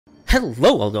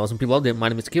Hello all the awesome people out there, my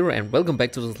name is Takeru and welcome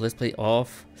back to this Let's Play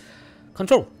of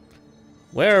Control,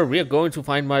 where we are going to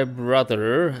find my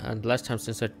brother. And last time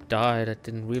since I died, I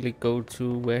didn't really go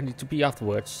to where I need to be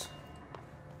afterwards.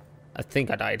 I think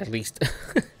I died at least.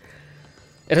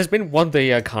 It has been one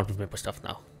day, I can't remember stuff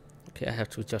now. Okay, I have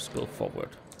to just go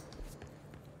forward.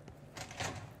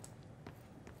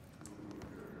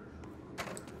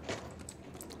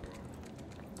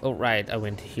 Oh right, I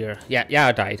went here. Yeah,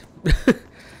 I died.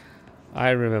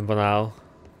 I remember now.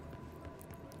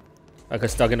 I got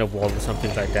stuck in a wall or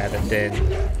something like that, and then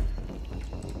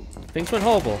things went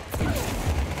horrible.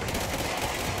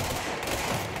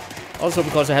 Also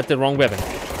because I had the wrong weapon.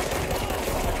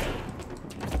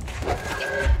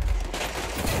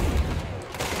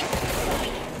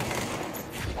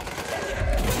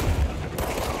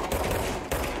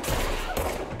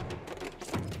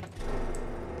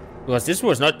 Because this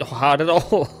was not hard at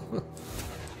all.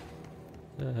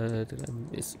 Did I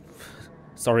miss?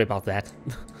 Sorry about that.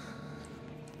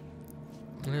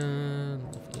 Nothing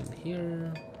in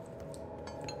here.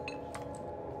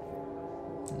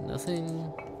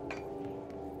 Nothing.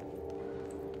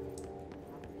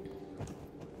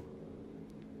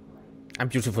 I'm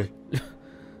beautiful.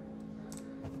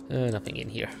 Nothing in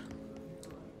here.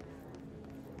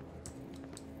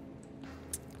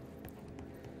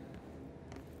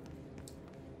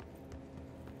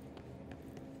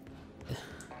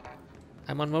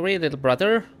 I'm on my way, little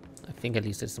brother. I think at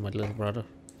least it's my little brother.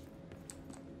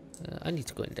 I need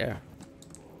to go in there.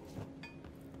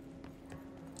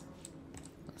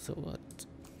 So what?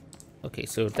 Okay,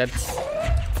 so that's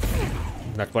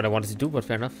not what I wanted to do, but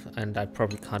fair enough. And I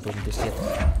probably can't open this yet.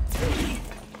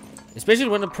 Especially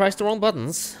when I press the wrong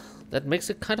buttons. That makes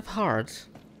it kind of hard.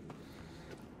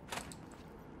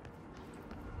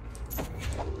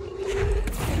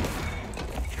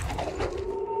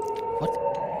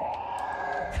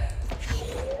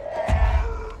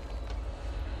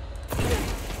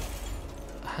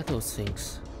 Those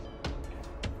things.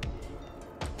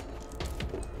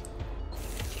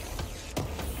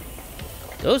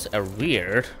 Those are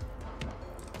weird.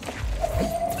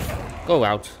 Go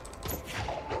out.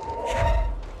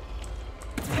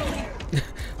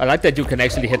 I like that you can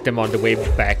actually hit them on the way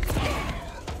back.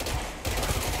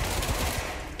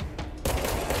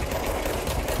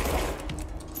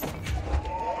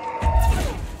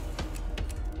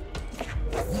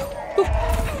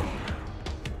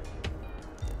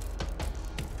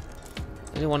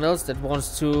 Anyone else that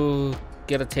wants to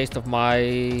get a taste of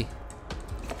my...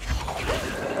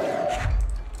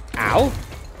 Ow!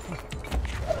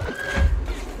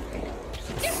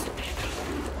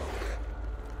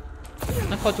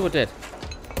 I thought you were dead.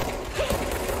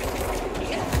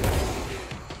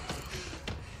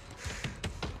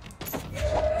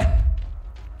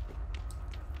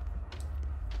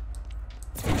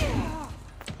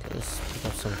 Let's pick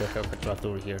up some death I dropped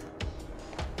over here.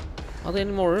 Are there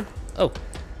any more? Oh,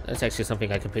 that's actually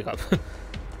something I can pick up.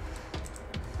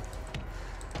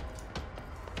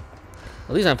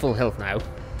 At least I'm full health now.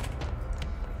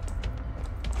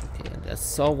 Okay, and I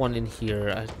saw one in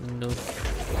here. I don't know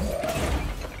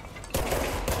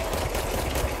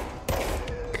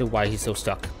why he's so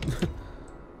stuck.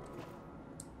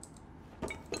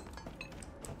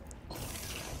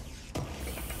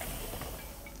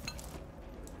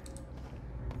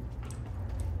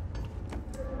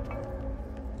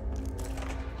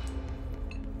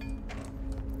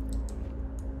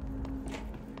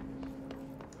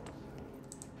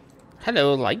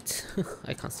 Hello, light.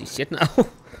 I can't see shit now.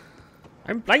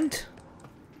 I'm blind.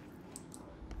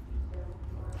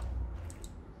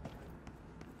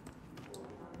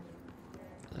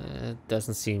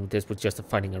 Doesn't seem this was just a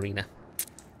fighting arena.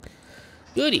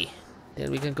 Goody.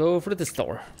 Then we can go over to the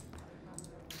store.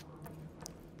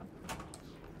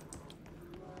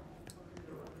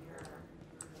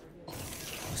 I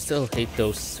still hate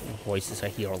those voices I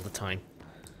hear all the time.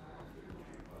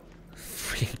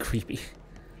 Freaking creepy.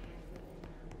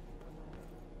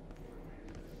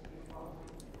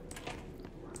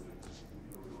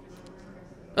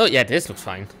 Oh yeah, this looks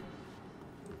fine.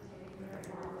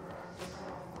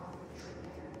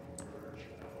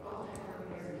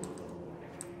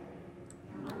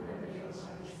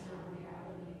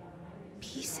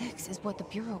 P6 is what the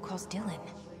Bureau calls Dylan.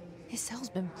 His cell's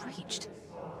been breached.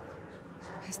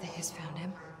 Has the Hiss found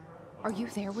him? Are you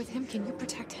there with him? Can you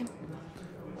protect him?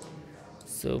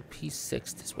 So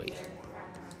P6 this way.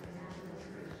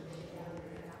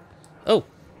 Oh,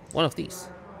 one of these.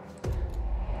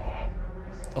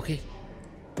 Okay.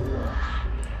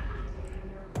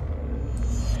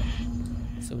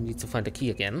 So we need to find the key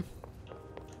again.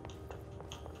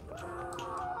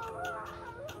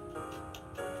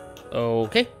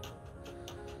 Okay.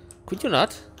 Could you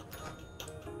not?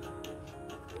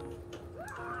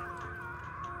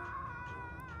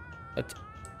 But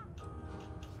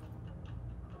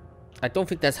I don't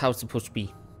think that's how it's supposed to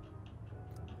be.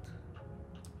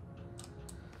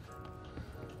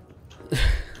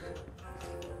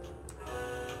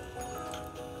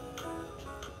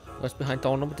 What's behind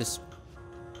door number this?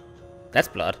 That's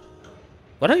blood.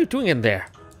 What are you doing in there?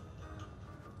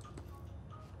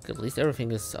 At least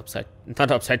everything is upside,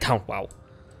 not upside down. Wow.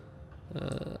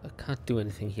 I can't do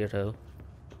anything here though.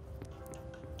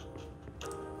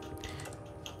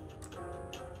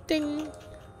 Ding.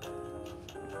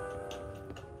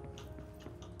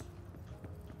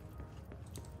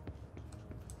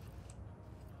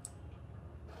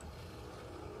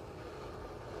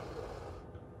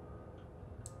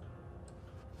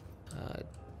 I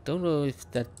don't know if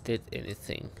that did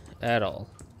anything at all.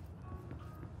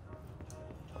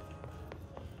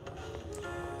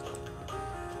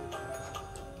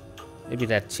 Maybe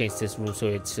that changed this room so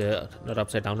it's not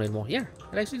upside down anymore. Yeah,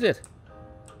 it actually did.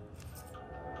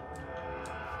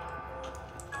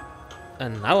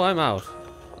 And now I'm out.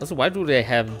 Also, why do they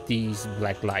have these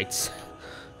black lights?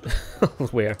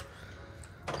 Where?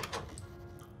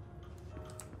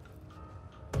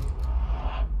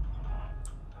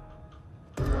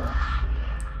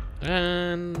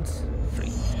 And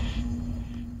free.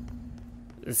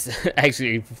 It's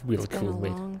actually really cool. It's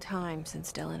been a long time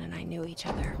since Dylan and I knew each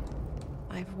other.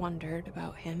 I've wondered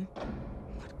about him.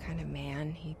 What kind of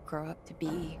man he'd grow up to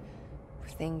be. Were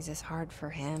things as hard for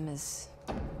him as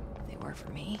they were for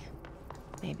me?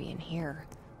 Maybe in here,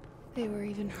 they were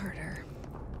even harder.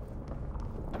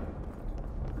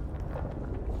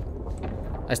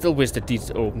 I still wish that these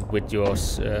opened with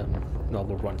yours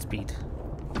normal run speed.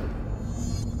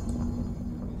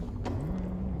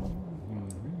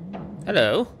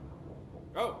 Hello.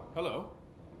 Oh, hello.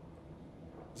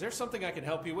 Is there something I can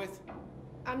help you with?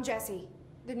 I'm Jessie,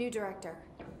 the new director.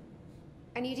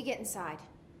 I need to get inside.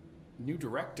 New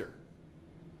director?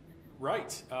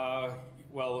 Right.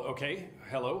 Well, okay.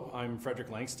 Hello, I'm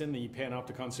Frederick Langston, the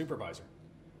Panopticon supervisor.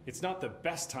 It's not the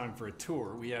best time for a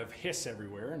tour. We have hiss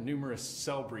everywhere, numerous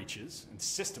cell breaches, and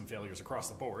system failures across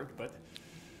the board, but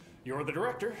you're the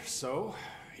director, so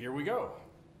here we go.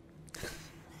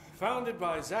 Founded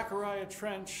by Zachariah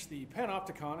Trench, the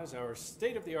Panopticon is our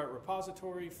state-of-the-art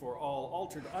repository for all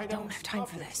altered items. I don't have time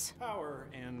for this. Power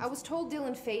and... I was told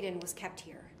Dylan Faden was kept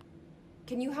here.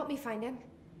 Can you help me find him?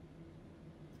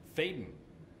 Faden?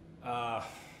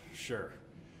 Sure.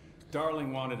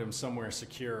 Darling wanted him somewhere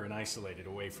secure and isolated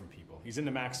away from people. He's in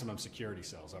the maximum security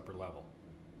cells, upper level.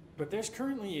 But there's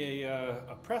currently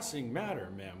a pressing matter,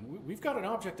 ma'am. We've got an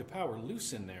object of power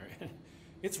loose in there.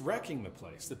 It's wrecking the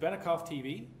place. The Benikoff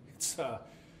TV, it's a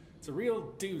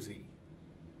real doozy.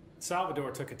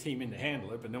 Salvador took a team in to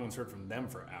handle it, but no one's heard from them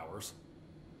for hours.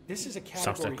 This is a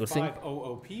Category 5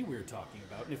 OOP we're talking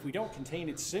about, and if we don't contain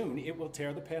it soon, it will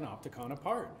tear the Panopticon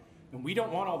apart. And we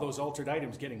don't want all those altered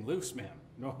items getting loose, ma'am.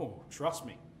 No, trust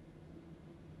me.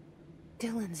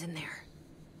 Dylan's in there.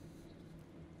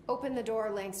 Open the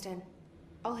door, Langston.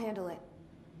 I'll handle it.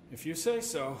 If you say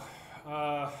so.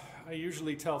 I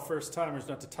usually tell first-timers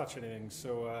not to touch anything,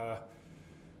 so,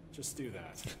 just do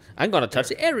that. I'm gonna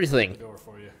touch everything. The door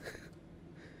for you.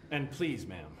 And please,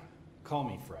 ma'am, call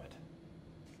me Fred.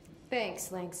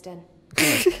 Thanks, Langston.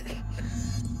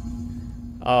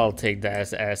 I'll take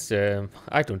that as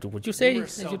I don't do what you say.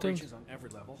 Numerous As cell you don't. breaches on every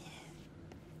level.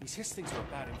 These hiss things were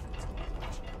bad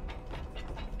influence.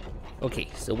 Okay,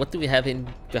 so what do we have in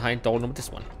behind door number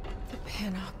this one? The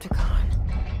Panopticon.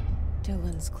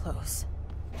 Dylan's close.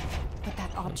 But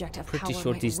that object of Pretty power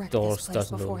sure might these wreck doors this place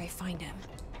doesn't before know. I find him.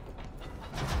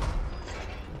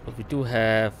 But we do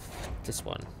have this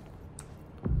one.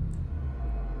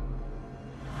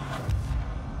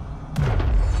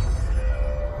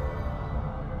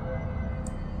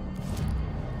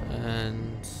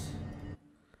 And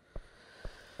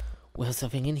we have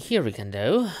something in here we can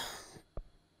do.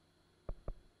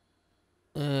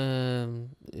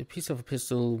 A piece of a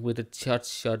pistol with a charge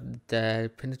shot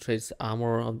that penetrates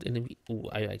armor of the enemy. Oh,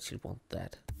 I actually want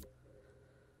that.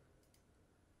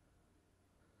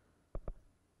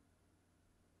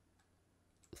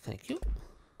 Thank you.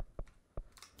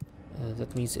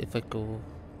 That means if I go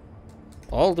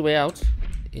all the way out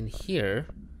in here,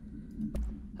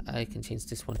 I can change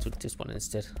this one to this one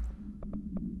instead.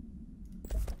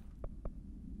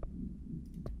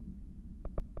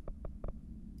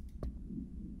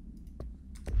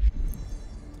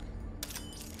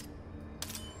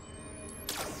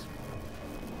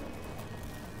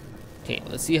 Okay,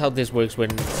 let's see how this works when...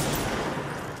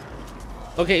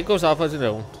 Okay, it goes off as its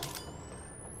own.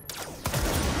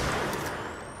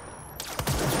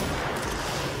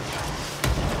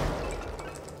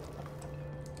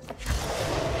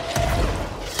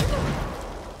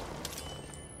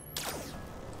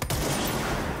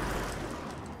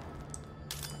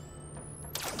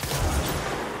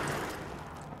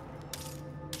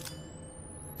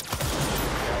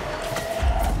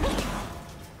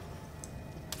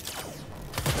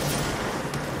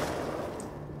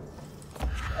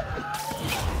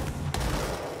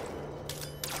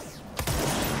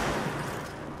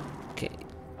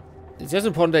 It's just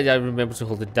important that I remember to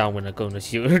hold it down when I go in the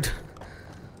shoot.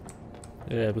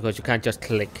 Yeah, because you can't just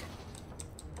click.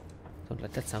 Don't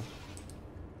let that sound.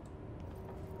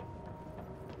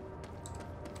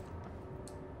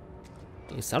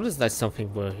 It sounded like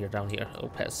something were here down here. Oh,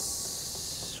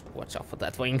 pass. Watch out for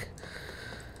that wing.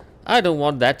 I don't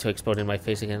want that to explode in my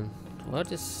face again.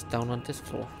 What is down on this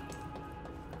floor?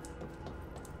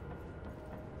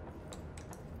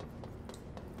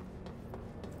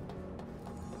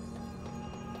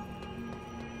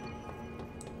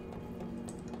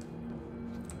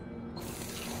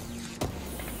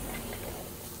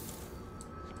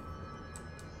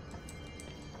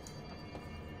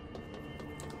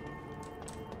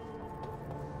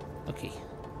 Okay.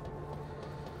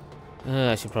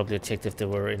 I should probably have checked if there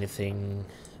were anything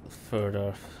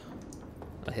further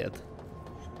ahead.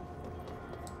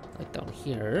 Like down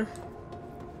here.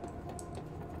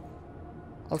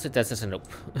 I'll say that's just a nope.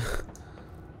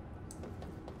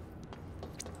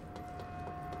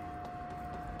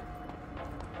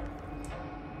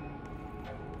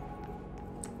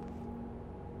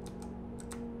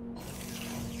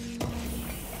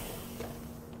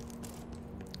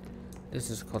 This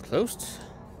is closed.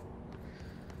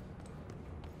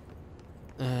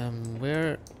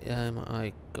 Where am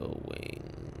I going?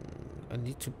 I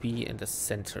need to be in the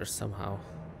center somehow.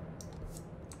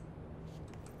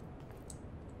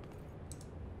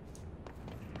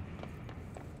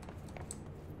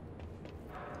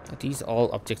 Are these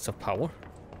all objects of power?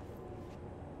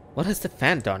 What has the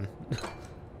fan done?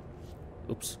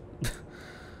 Oops.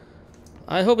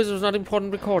 I hope it was not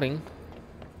important recording.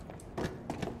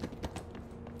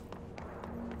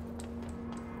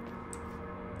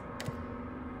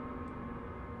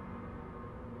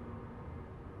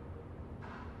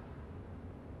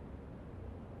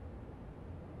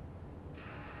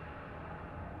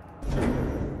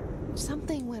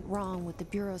 Something went wrong with the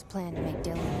Bureau's plan to make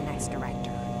Dylan the next director.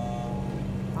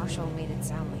 Marshall made it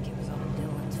sound like it was all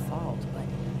Dylan's fault, but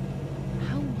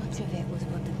how much of it was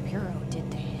what the Bureau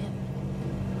did to him?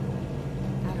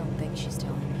 I don't think she's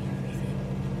telling me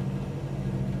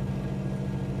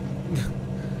everything.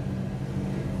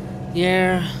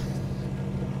 Yeah.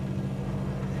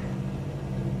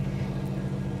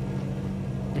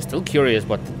 I'm still curious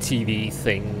what the TV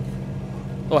thing...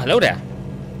 Oh, hello there.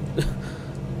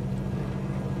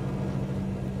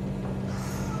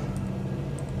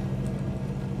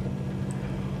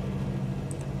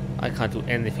 I can't do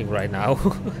anything right now.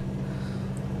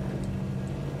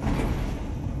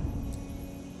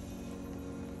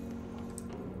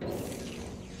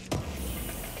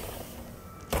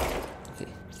 Okay.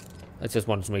 I just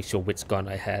wanted to make sure which gun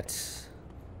I had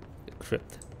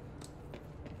equipped.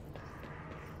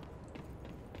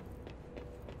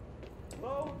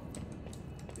 Hello?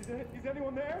 Is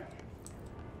anyone there?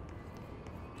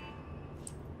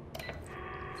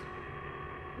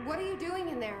 What are you doing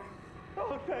in there?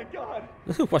 Oh, thank God.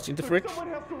 Watching the fridge. Someone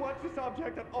has to watch this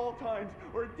object at all times,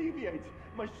 or it deviates.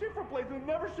 My shift replacement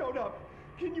never showed up.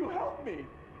 Can you help me?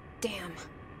 Damn.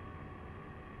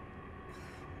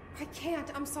 I can't.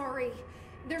 I'm sorry.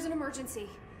 There's an emergency.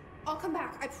 I'll come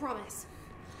back. I promise.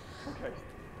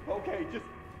 Okay, just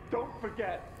don't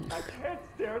forget. I can't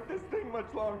stare at this thing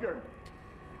much longer.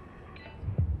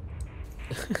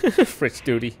 Fridge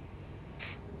duty.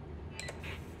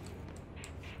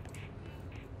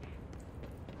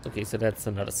 Okay, so that's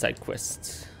another side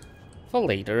quest for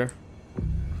later.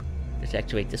 Let's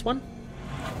activate this one.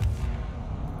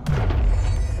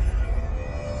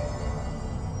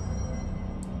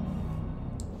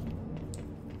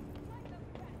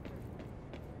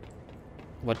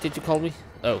 What did you call me?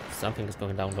 Oh, something is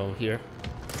going down low here.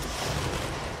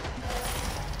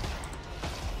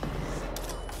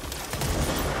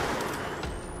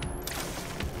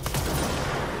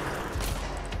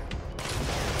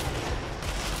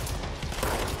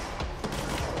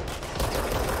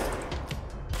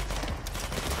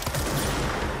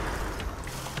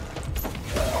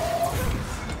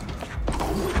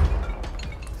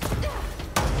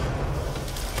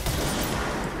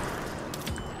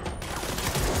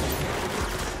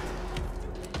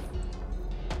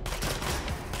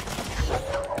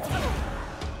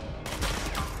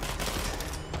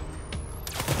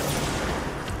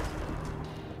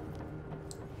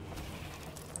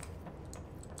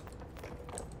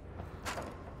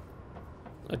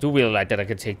 I do really like that I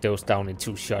can take those down in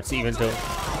 2 shots, even though...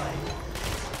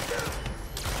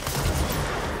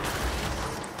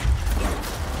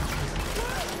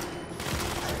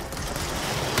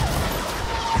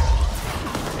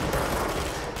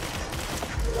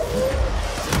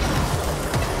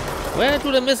 Where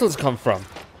do the missiles come from?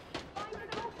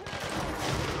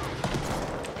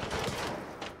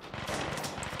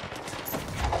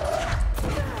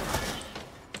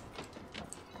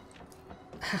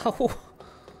 Ow.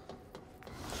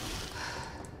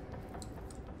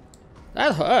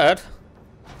 That hurt.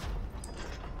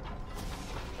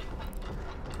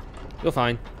 You're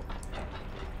fine.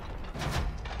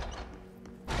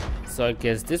 So I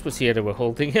guess this was here that we're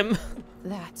holding him.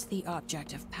 That's the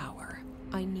object of power.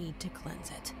 I need to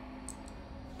cleanse it.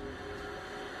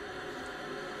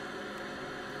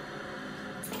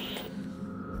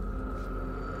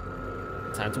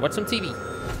 Time to watch some TV.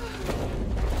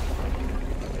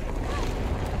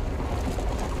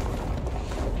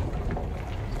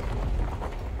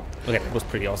 Okay, that was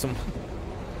pretty awesome.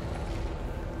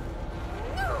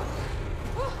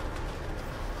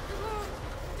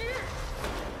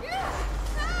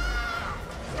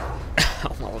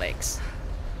 Oh, my legs.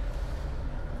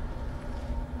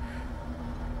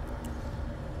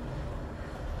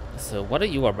 So, what are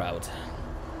you about?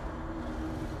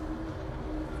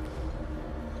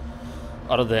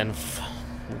 Other than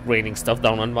raining stuff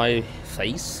down on my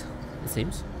face, it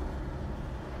seems.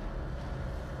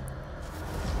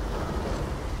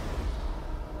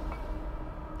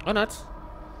 Or not.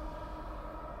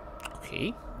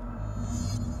 Okay.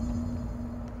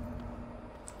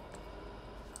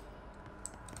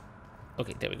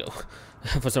 Okay, there we go.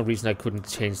 For some reason I couldn't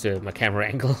change my camera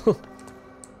angle.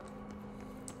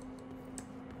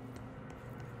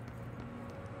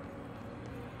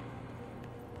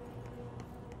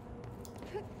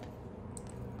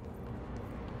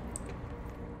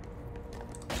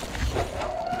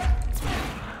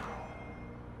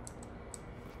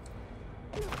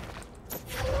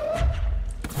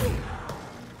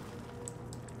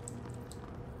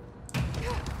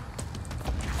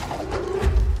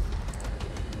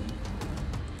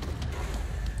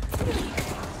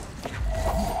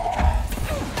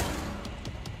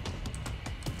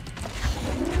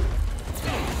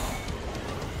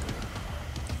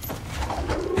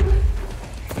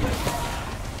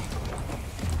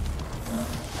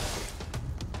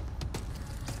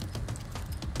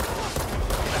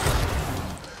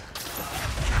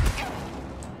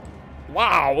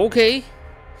 Wow, okay.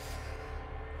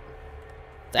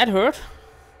 That hurt.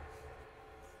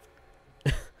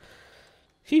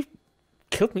 He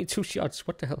killed me 2 shots,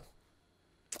 what the hell?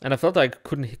 And I felt like I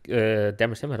couldn't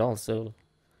damage him at all, so...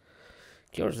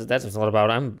 Curious what that is all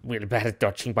about. I'm really bad at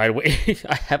dodging, by the way.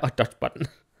 I have a dodge button.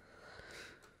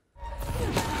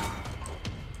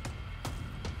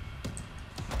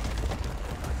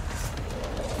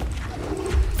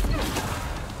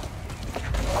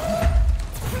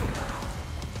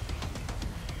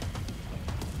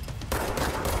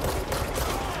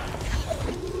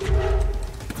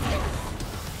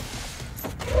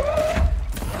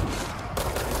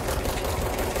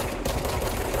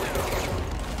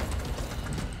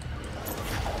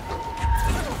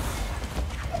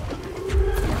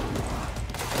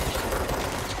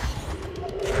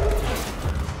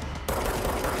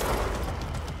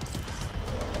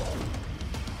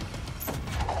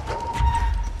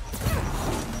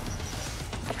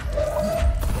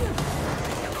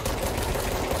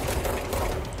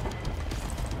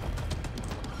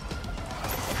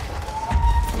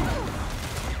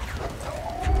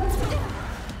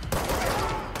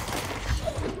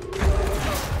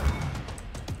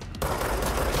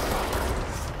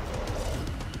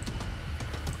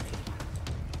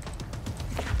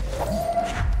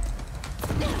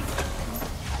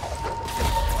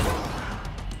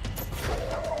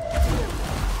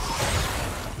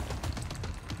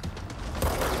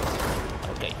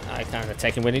 I can't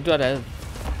attack him when he does that.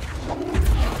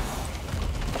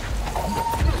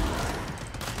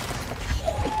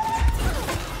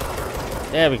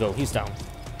 There we go, he's down.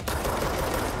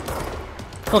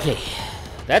 Okay,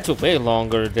 that took way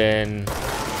longer than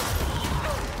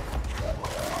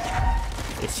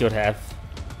it should have.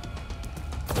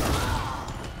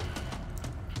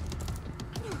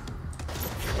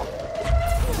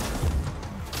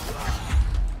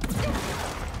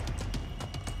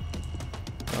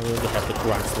 I really have the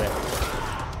grunts there.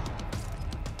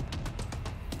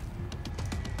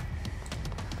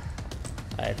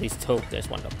 I at least hope there's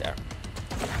one up there.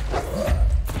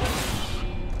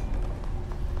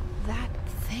 That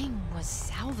thing was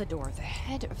Salvador, the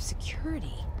head of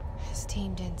security. His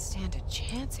team didn't stand a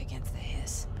chance against the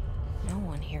Hiss. No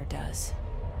one here does.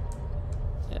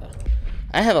 Yeah.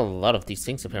 I have a lot of these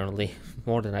things apparently,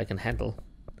 more than I can handle.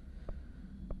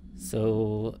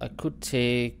 So I could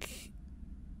take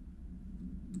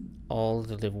all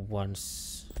the level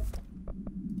ones.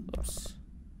 Oops.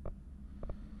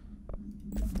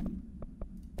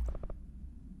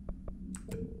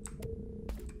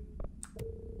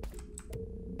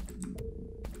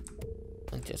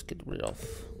 And just get rid of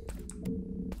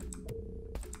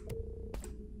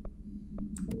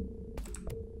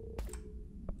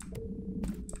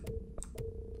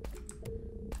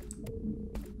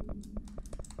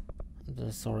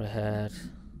I saw I had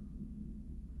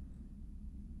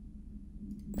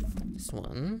this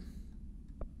one.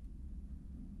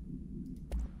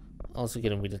 Also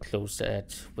getting really close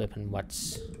at weapon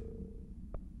mods.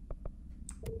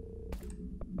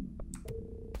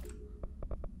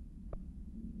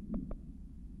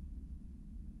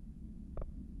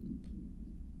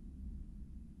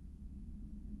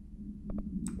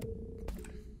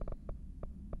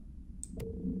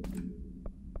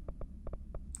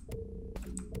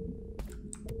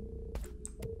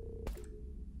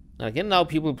 Again, now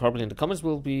people probably in the comments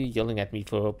will be yelling at me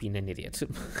for being an idiot.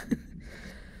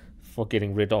 For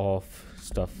getting rid of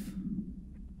stuff.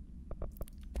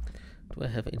 Do I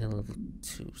have any level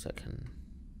 2s I can...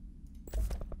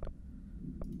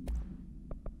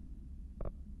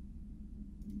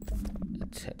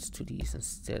 attach to these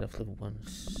instead of level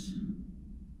 1s?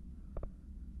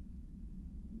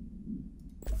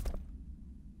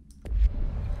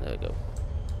 There we go.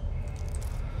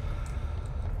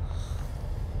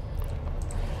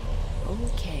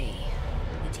 Okay,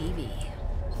 the TV.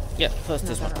 Yeah, first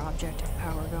this one. Another object of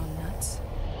power going nuts.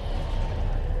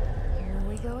 Here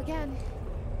we go again.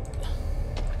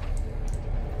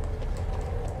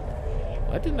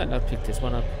 Why didn't I not pick this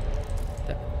one up?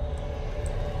 There.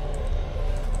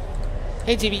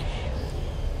 Hey TV!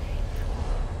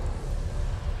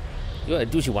 You're a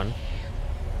douchey one.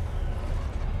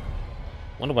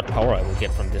 Wonder what power I will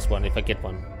get from this one if I get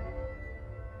one.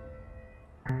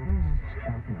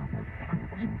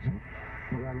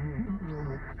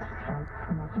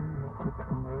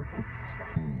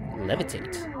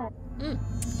 Levitate.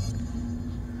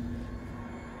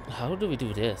 How do we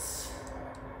do this?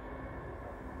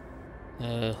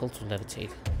 Hold to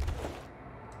levitate.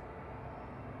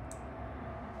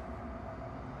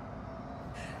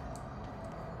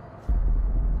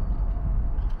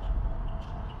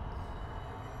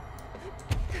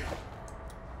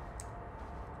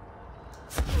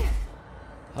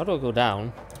 How do I go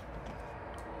down?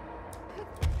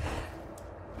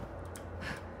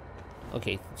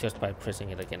 Okay, just by pressing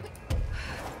it again.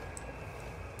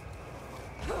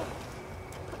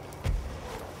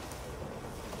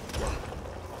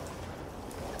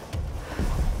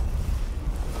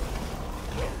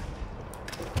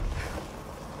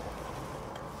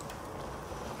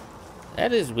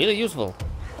 That is really useful.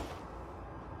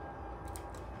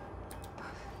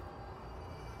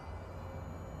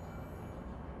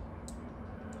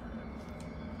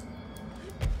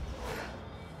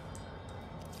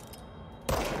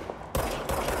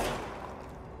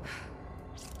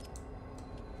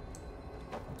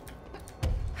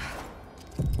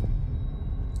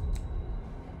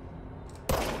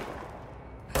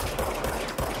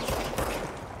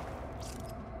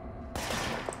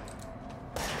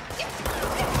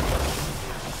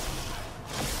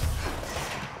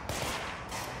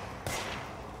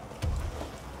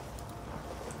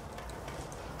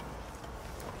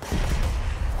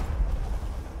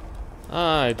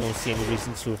 I don't see any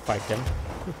reason to fight them.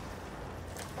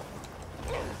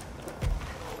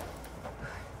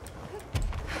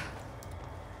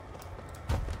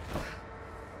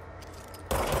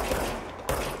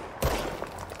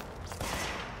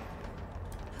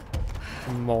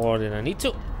 More than I need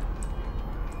to.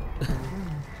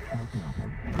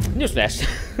 Newsflash.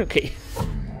 Okay.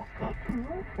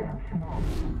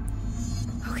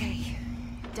 Okay,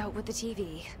 dealt with the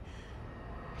TV.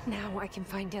 Now I can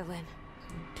find Dylan.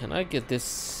 Can I get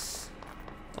this?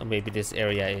 Or maybe this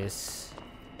area is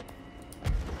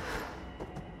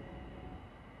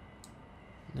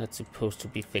not supposed to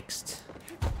be fixed.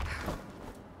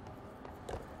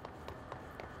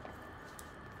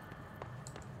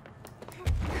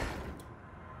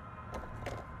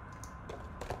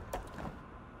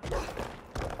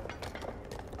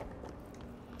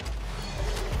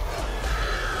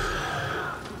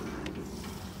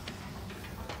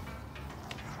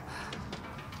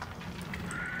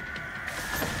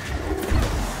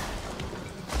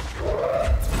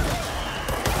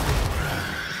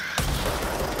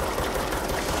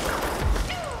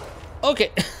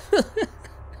 Okay.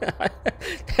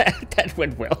 that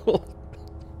went well.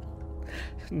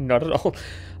 Not at all.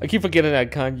 I keep forgetting I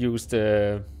can't use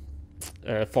the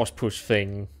force push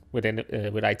thing with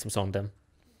items on them.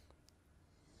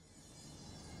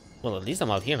 Well, at least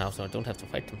I'm out here now, so I don't have to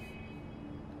fight them.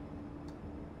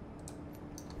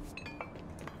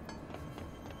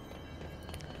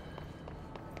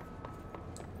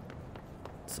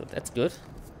 So that's good.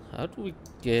 How do we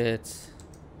get...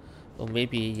 Or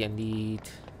maybe I need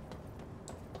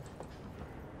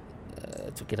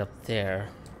to get up there.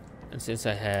 And since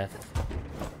I have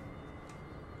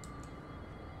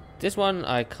this one,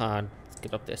 I can't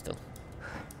get up there still.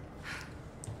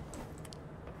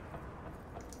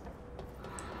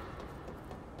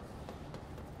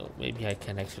 Oh, maybe I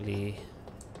can actually.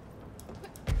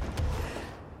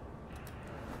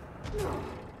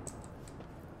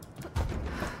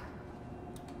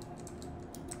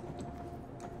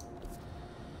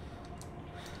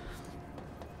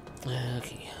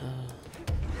 Okay.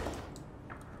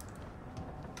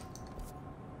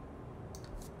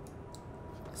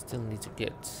 Still need to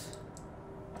get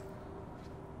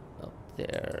up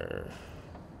there.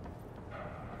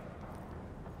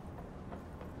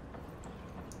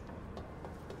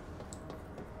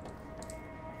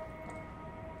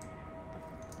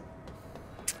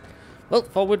 Well,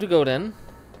 forward to go then.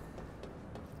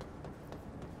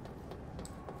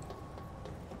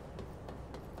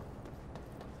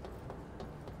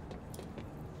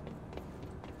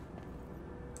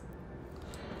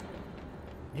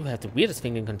 You have the weirdest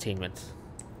thing in containment.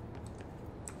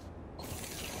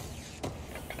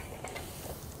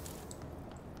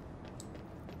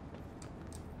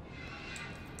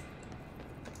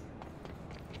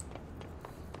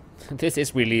 This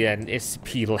is really an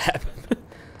SCP lab.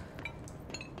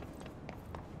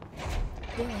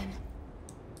 Dylan.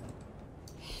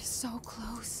 He's so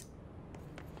close.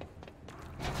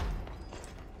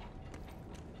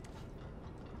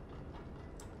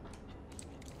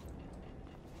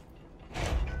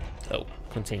 Oh,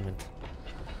 containment.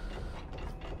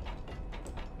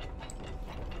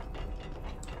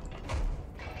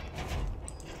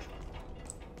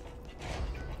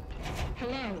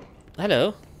 Hello.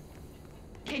 Hello.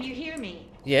 Can you hear me?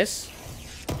 Yes.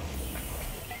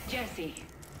 Jesse.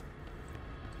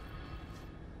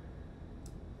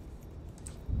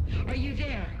 Are you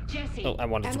there? Jesse. Oh, I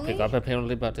wanted to pick Emily? up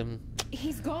apparently, but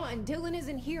He's gone. Dylan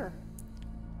isn't here.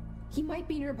 He might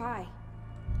be nearby.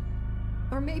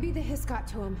 Or maybe the hiss got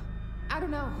to him. I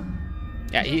don't know.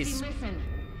 yeah, Jesse, he's. listen.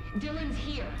 Dylan's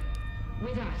here.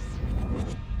 With us.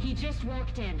 He just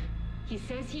walked in. He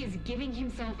says he is giving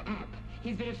himself up.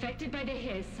 He's been affected by the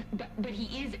hiss, but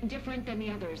he is different than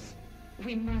the others.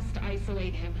 We must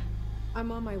isolate him.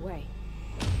 I'm on my way.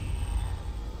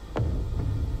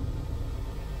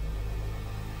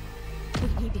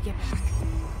 We need to get back.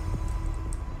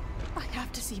 I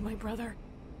have to see my brother.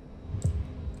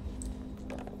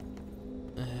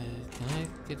 Can I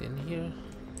get in here?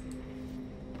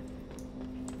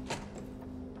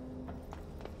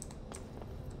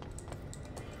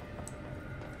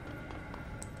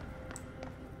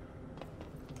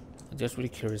 I'm just really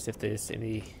curious if there's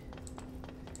any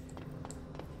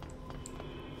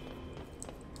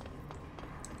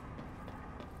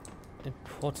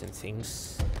important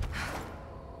things.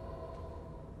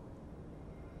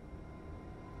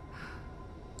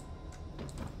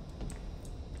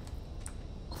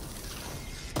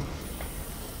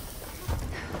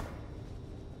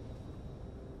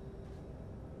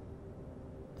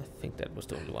 I think that was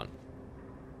the only one.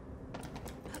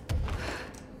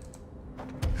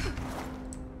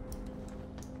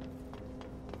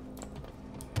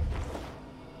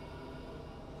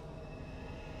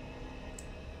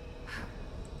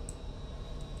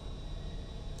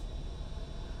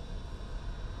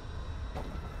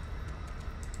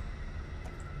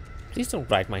 Please don't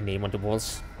write my name on the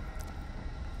walls.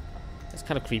 That's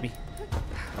kind of creepy.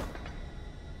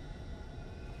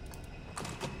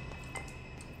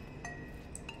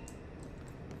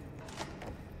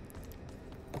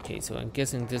 Okay, so I'm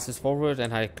guessing this is forward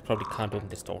and I probably can't open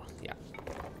this door. Yeah.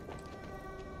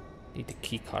 Need the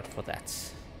key card for that.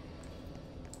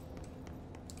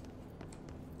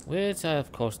 Which I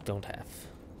of course don't have.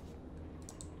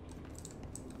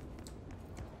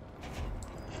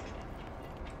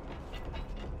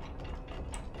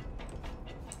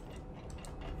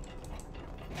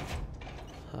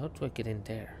 How do I get in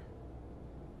there?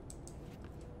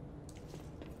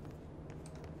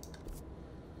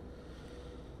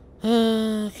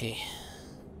 Okay.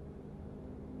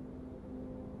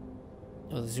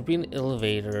 Oh, there should be an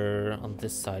elevator on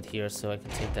this side here, so I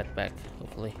can take that back,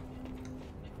 hopefully.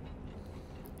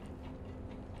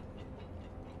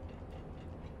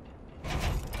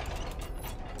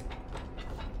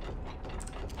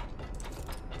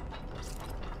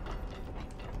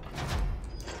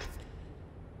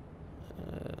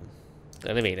 The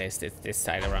elevator is this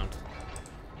side around.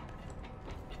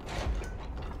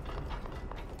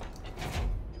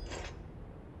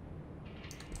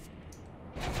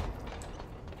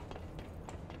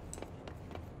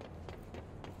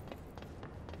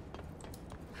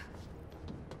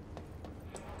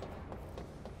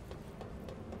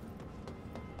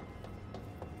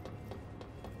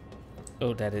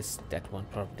 Oh, that is that one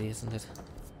probably, isn't it?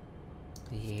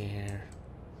 Yeah.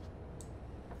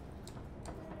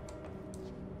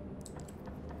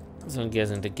 So I'm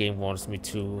guessing the game wants me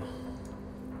to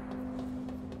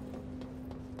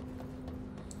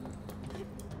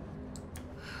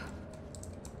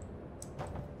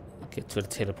get to the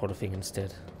teleporter thing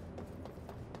instead.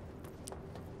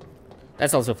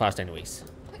 That's also fast anyways.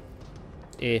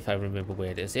 If I remember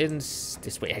where it is. It's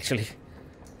this way actually.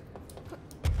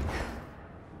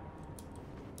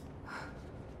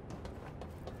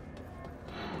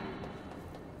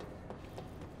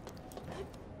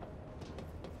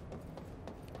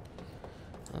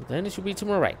 And then it should be to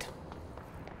my right.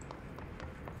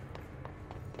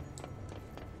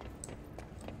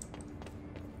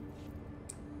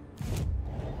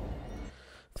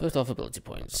 First off, ability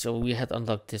points. So we had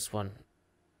unlocked this one.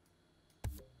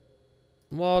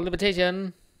 More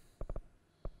limitation.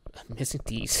 I'm missing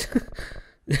these.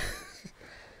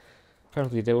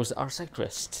 Apparently there was our side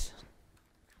quest.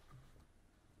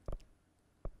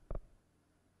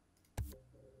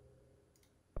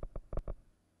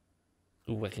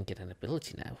 Ooh, I can get an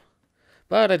ability now.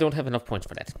 But I don't have enough points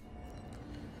for that.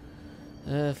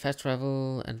 Fast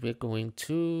travel, and we're going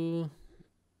to...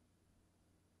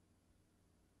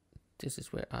 This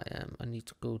is where I am. I need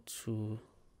to go to...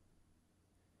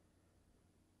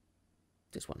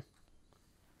 this one.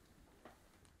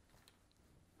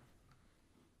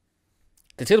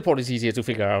 The teleport is easier to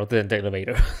figure out than the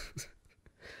elevator.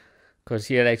 Because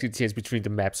here it actually changes between the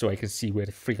maps so I can see where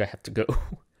the freak I have to go.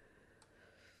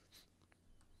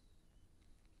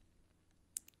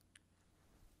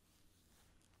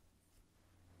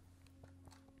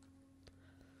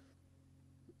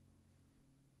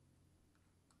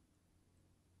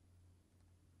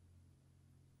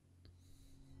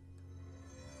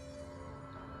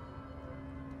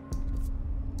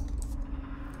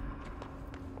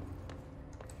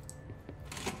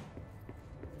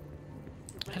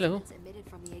 Hello. Resonance emitted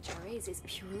from the HRAs is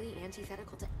purely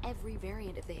antithetical to every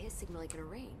variant of the Hiss signal I can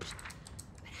arrange.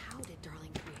 But how did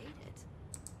Darling create it?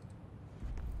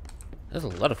 There's a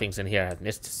lot of things in here I've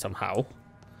missed somehow.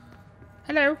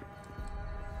 Hello.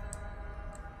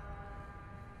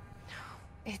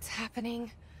 It's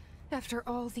happening. After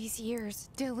all these years,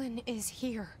 Dylan is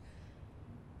here.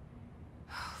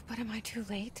 But am I too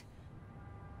late?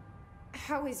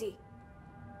 How is he?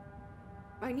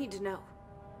 I need to know.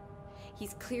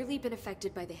 He's clearly been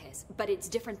affected by the Hiss, but it's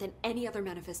different than any other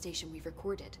manifestation we've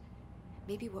recorded.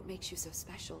 Maybe what makes you so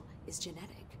special is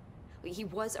genetic. He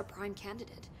was a prime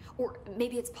candidate. Or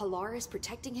maybe it's Polaris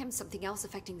protecting him, something else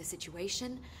affecting the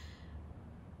situation.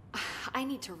 I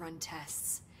need to run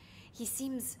tests. He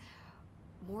seems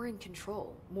more in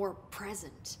control, more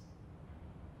present.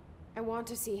 I want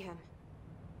to see him.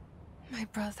 My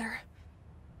brother.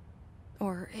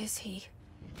 Or is he?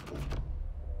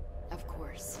 Of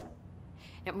course.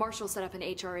 Now, Marshall set up an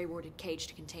HRA-warded cage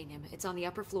to contain him. It's on the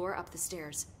upper floor, up the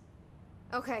stairs.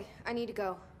 Okay, I need to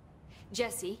go.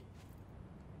 Jesse,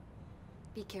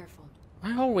 be careful.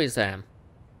 I always am.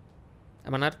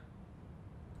 Am I not?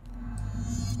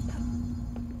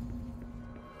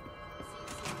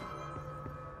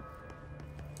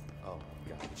 Oh my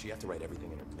god, did she have to write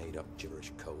everything in her made-up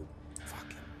gibberish code?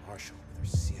 Fucking Marshall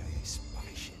with her CIA spy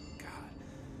shit, god.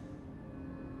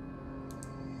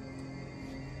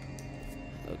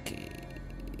 Okay.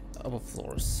 Upper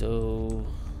floor, so...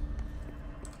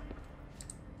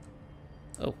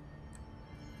 Oh.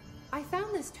 I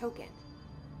found this token.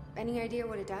 Any idea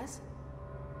what it does?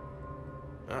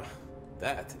 Ah,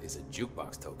 that is a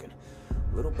jukebox token.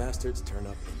 Little bastards turn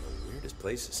up in the weirdest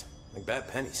places, like bad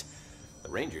pennies. The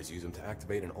Rangers use them to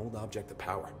activate an old object of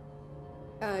power.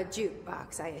 A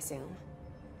jukebox, I assume.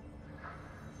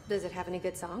 Does it have any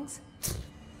good songs?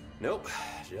 Nope,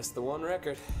 just the one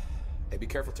record. Hey, be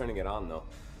careful turning it on, though.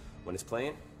 When it's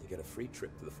playing, you get a free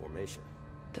trip to the formation.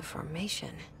 The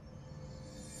formation?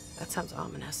 That sounds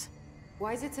ominous.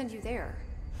 Why does it send you there?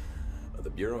 The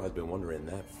Bureau has been wondering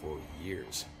that for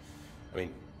years. I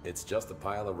mean, it's just a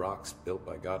pile of rocks built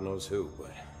by God knows who,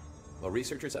 but... well,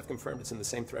 researchers have confirmed it's in the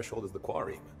same threshold as the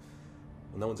quarry.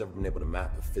 Well, no one's ever been able to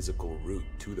map a physical route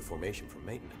to the formation from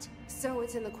maintenance. So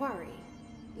it's in the quarry.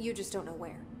 You just don't know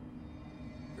where.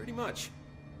 Pretty much.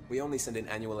 We only send in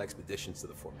annual expeditions to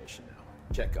the formation now.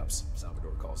 Checkups,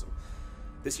 Salvador calls them.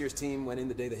 This year's team went in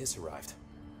the day the Hiss arrived.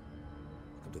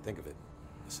 Come to think of it,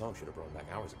 the song should have brought them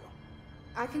back hours ago.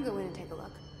 I can go in and take a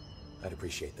look. I'd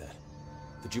appreciate that.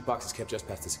 The jukebox is kept just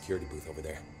past the security booth over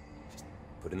there. Just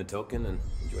put in the token and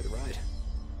enjoy the ride.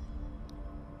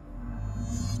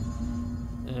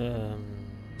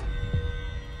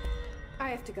 I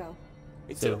have to go.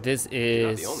 Me So too. this You're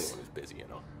not is the only one who's busy, you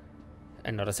know.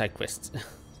 another side quest.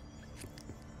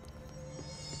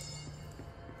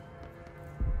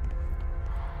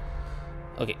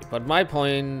 Okay, but my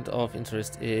point of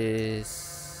interest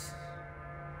is...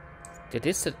 Did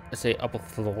this say upper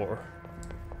floor?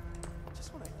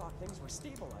 Just when I thought things were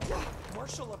stabilized,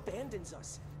 Marshall abandons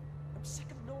us. I'm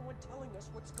sick of no one telling us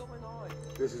what's going on.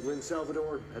 This is Lynn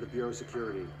Salvador, head of Bureau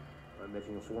Security. I'm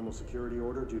making a formal security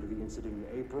order due to the incident in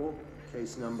April,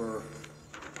 case number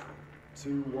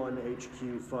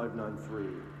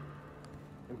 21HQ593.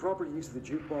 Improper use of the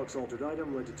jukebox altered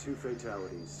item led to 2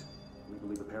 fatalities. We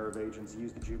believe a pair of agents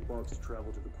used the jukebox to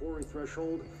travel to the quarry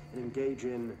threshold and engage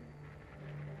in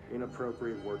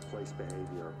inappropriate workplace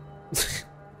behavior.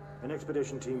 An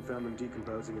expedition team found them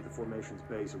decomposing at the formation's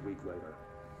base a week later.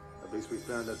 At least we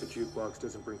found out the jukebox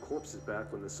doesn't bring corpses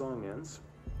back when the song ends.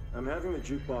 I'm having the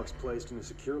jukebox placed in a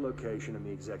secure location in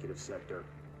the executive sector.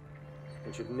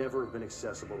 It should never have been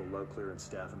accessible to low clearance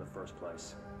staff in the first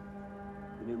place.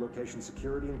 The new location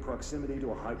security and proximity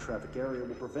to a high traffic area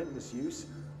will prevent misuse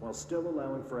while still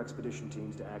allowing for expedition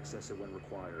teams to access it when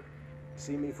required.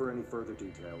 See me for any further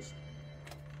details.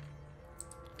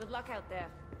 Good luck out there.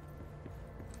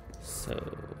 So...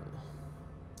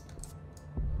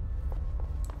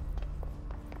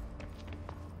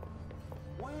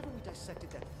 Why haven't we dissected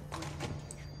that freak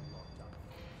mutation we locked up?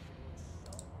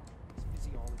 His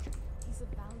physiology. He's a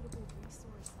valuable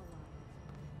resource alive.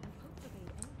 And hopefully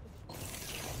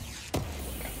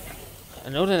I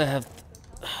know that I have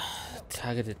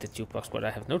targeted the jukebox, but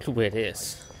I have no clue where it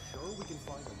is. Sure, we can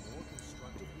find a more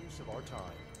constructive use of our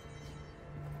time.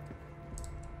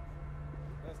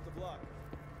 Best of luck.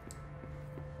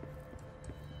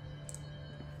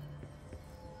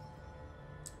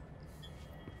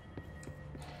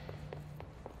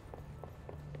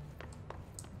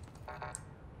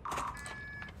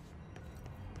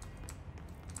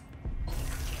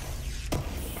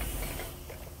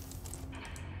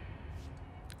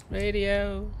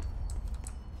 Radio.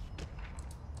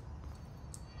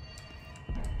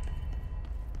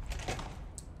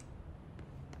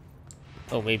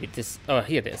 Oh, maybe this. Oh,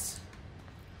 here it is.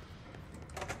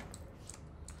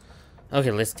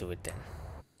 Okay, let's do it then.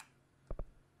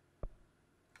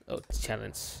 Oh,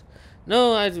 challenge.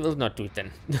 No, I will not do it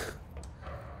then.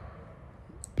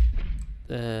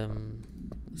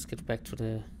 Let's get back to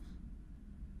the.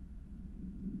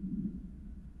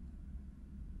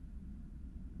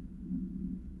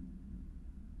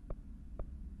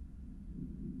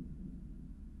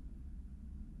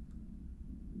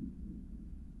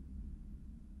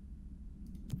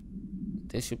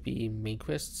 There should be main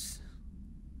quests,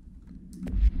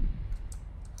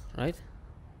 right?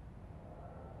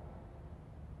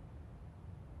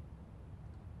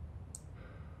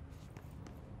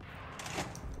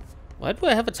 Why do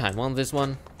I have a timer on this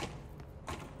one?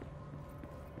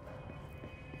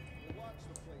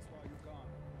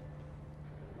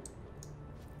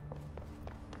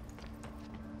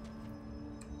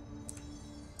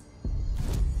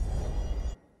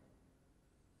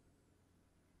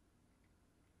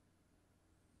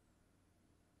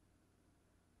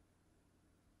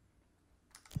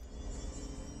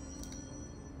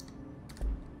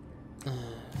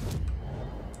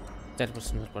 That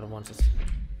was not what I wanted.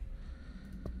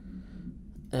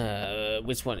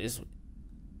 Which one is...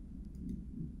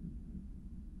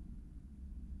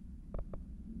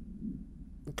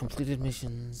 Completed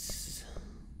missions.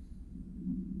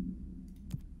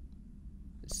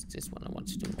 It's this one I want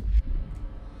to do.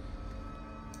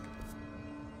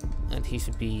 And he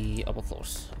should be upper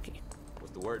floors. Okay.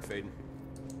 What's the word, Faden?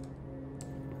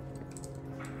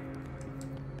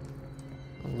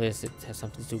 Unless it has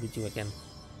something to do with you again.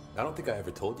 I don't think I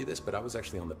ever told you this, but I was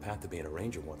actually on the path to being a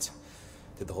ranger once.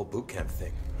 Did the whole boot camp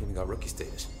thing. Even got rookie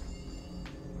status.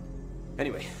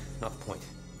 Anyway, not the point.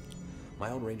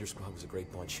 My own ranger squad was a great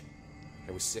bunch.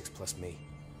 There was 6 plus me.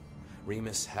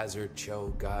 Remus, Hazard,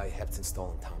 Cho, Guy, Hepton,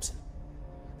 Stoll, and Thompson.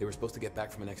 They were supposed to get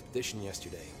back from an expedition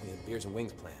yesterday. We had beers and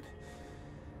wings planned.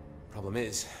 Problem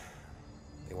is,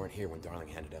 they weren't here when Darling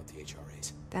handed out the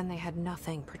HRAs. Then they had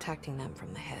nothing protecting them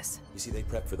from the hiss. You see, they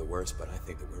prepped for the worst, but I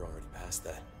think that we're already past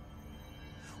that.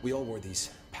 We all wore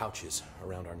these pouches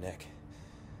around our neck,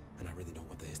 and I really don't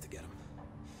want the hiss to get them.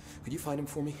 Could you find them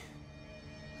for me?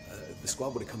 The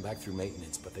squad would have come back through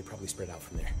maintenance, but they probably spread out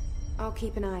from there. I'll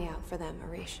keep an eye out for them,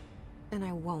 Arish. And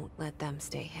I won't let them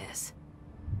stay hiss.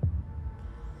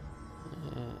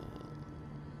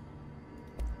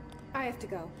 I have to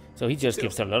go. So he just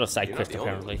gives a lot of side You're quests not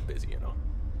the only apparently. one who's busy, you know.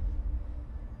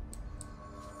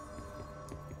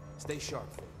 Stay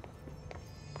sharp.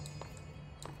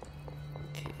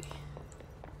 Okay.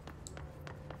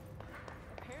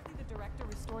 Apparently the director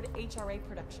restored HRA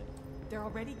production. They're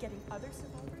already getting other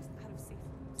survivors out of safe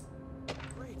rooms.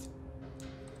 Great.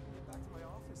 Get back to my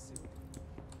office soon.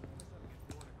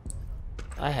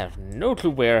 I have no clue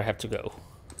where I have to go.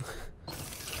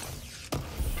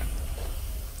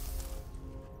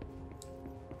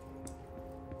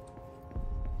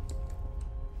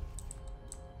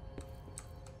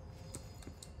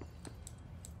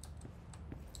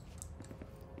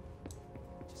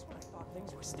 Just when I thought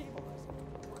things were stabilizing,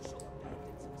 Marshall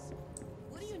abandons us.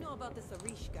 What do you know about this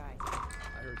Arish guy?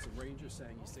 I heard some rangers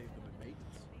saying you saved them in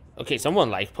maintenance. Okay, someone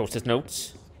like posted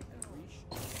notes.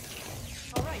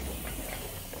 All right.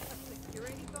 A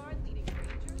security guard leading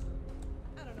rangers?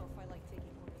 I don't know if I like taking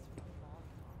orders from the law.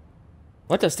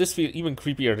 Why does this feel even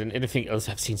creepier than anything else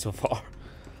I've seen so far?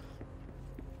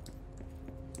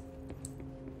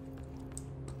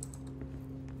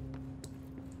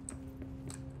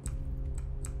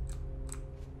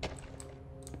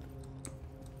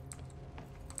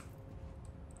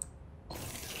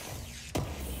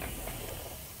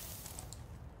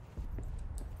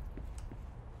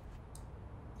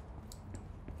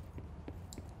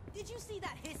 Did you see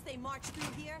that hiss they marched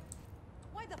through here?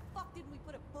 Why the fuck didn't we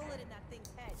put a bullet in that thing's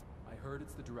head? I heard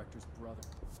it's the director's brother.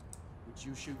 Would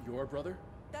you shoot your brother?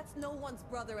 That's no one's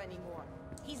brother anymore.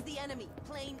 He's the enemy,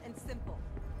 plain and simple.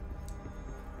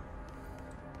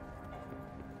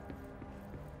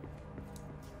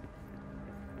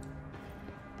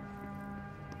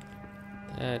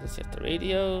 Let's get the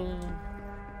radio.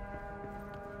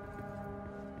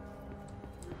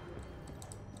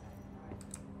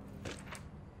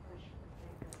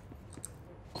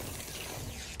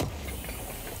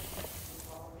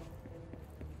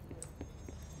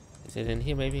 Is it in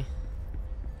here, maybe?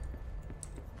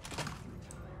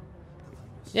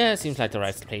 Yeah, it seems like the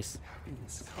right place.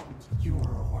 Happiness comes, you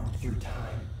are a worm through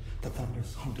time. The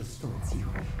thunder's home distorts you.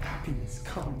 Happiness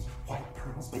comes, white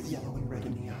pearls, but yellow and red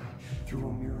in the eye. Through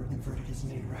a mirror inverted is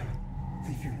made right.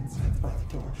 Leave your insides by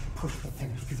the door. Push the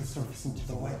fingers through the surface into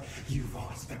the wet. You've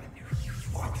always been a new you.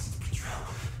 You want this to be true.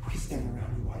 We stand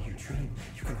around you while you dream.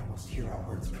 You can almost hear our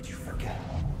words, but you forget.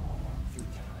 Through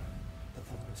time, the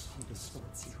thunder's home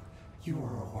distorts you. You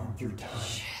are a worm through time.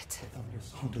 Shit. The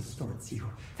thunder's home distorts you.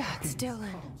 That's Dylan.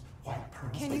 White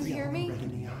pearls, Can but you hear yellow me? and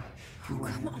red in the eye. Oh,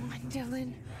 come on,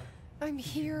 Dylan. I'm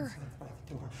here.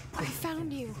 I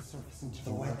found you. Into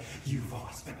the way. You've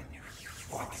always been a new you.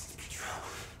 You want this to be true.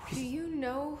 Do you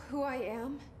know who I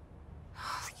am?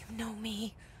 Oh, you know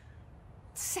me.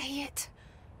 Say it.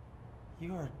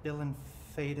 You are Dylan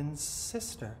Faden's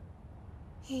sister.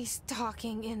 He's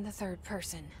talking in the third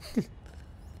person.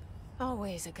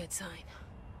 Always a good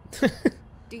sign.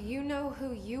 Do you know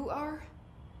who you are?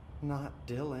 Not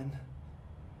Dylan.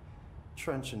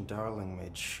 Trench and Darling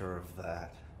made sure of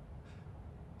that.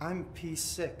 I'm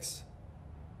P6.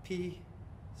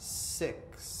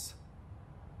 P6.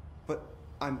 But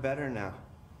I'm better now.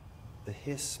 The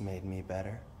hiss made me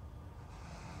better.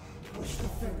 Push the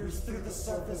fingers through the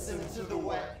surface into the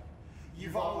wet.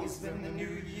 You've always been the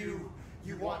new you.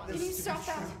 You want this Can you to stop be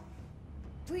that? true.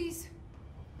 Please?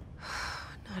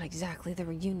 Not exactly the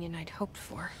reunion I'd hoped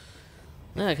for.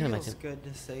 Yeah, I can Feels imagine. good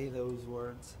to say those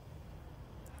words.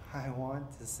 I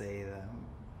want to say them.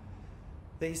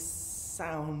 They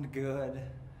sound good.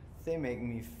 They make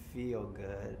me feel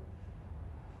good.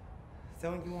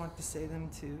 Don't you want to say them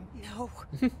too? No.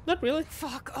 Not really.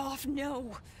 Fuck off,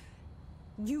 no.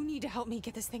 You need to help me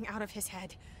get this thing out of his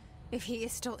head. If he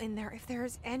is still in there, if there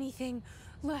is anything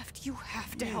left, you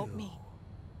have to help me.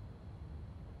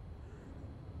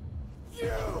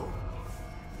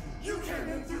 You came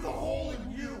in through the hole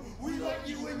in you. We let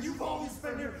you in. You've always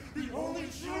been here. The only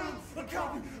truth. A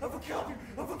copy of a copy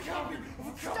of a copy of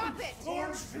a copy. Stop it!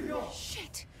 Orange peel.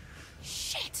 Shit.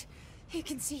 Shit. He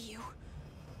can see you.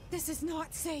 This is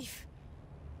not safe.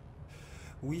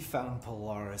 We found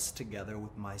Polaris together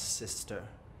with my sister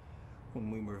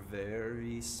when we were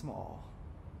very small.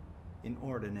 In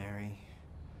Ordinary.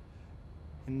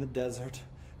 In the desert,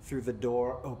 through the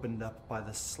door opened up by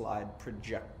the slide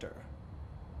projector.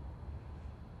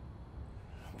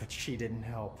 But she didn't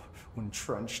help when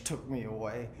Trench took me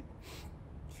away.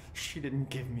 She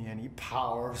didn't give me any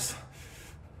powers.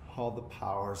 All the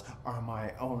powers are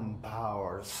my own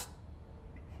powers.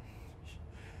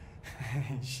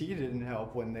 She didn't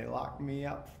help when they locked me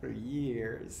up for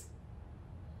years.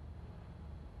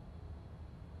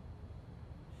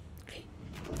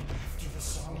 After the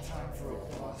song time for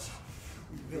applause,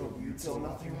 we build you till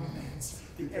nothing remains.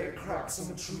 The air cracks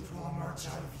and the truth will emerge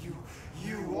out of you.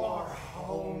 You are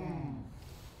home.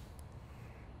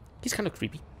 He's kind of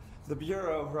creepy. The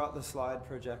Bureau brought the slide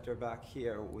projector back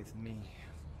here with me.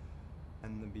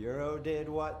 And the Bureau did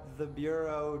what the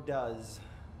Bureau does.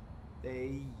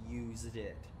 They used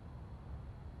it.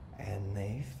 And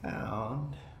they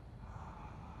found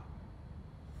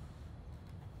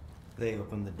They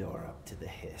opened the door up to the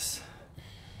hiss.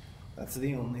 That's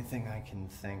the only thing I can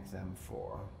thank them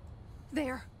for.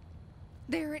 There.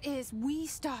 There it is. We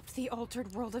stopped the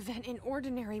Altered World event in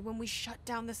Ordinary when we shut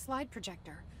down the slide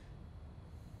projector.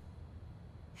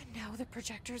 And now the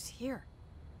projector's here.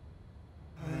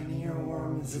 An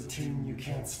earworm is a tune you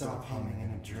can't stop humming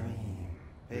in a dream.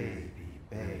 Baby,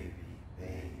 baby,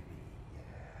 baby,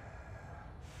 yeah.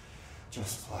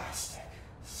 Just plastic.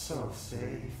 So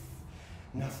safe.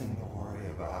 Nothing to worry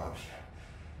about.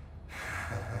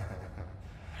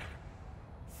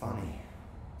 Funny.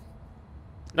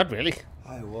 Not really.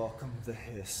 I welcomed the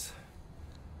hiss.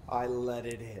 I let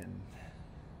it in.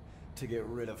 To get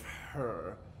rid of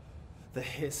her. The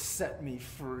hiss set me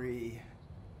free.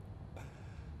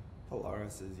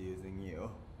 Polaris is using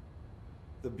you.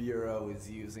 The Bureau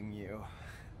is using you.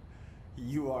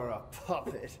 You are a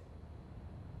puppet.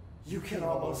 You can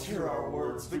almost hear our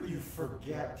words, but you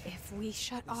forget. If we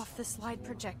shut off the slide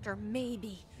projector,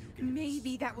 maybe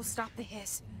that will stop the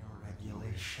hiss. Your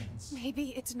regulations.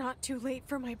 Maybe it's not too late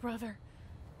for my brother.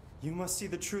 You must see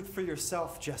the truth for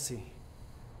yourself, Jesse.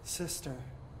 Sister.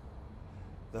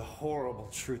 The horrible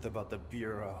truth about the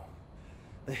Bureau.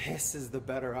 The hiss is the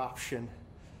better option.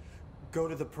 Go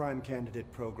to the Prime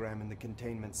Candidate program in the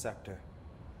containment sector.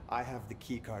 I have the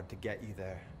keycard to get you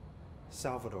there.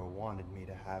 Salvador wanted me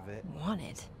to have it.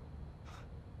 Wanted?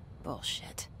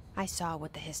 Bullshit. I saw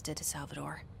what the hiss did to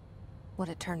Salvador. What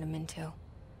it turned him into.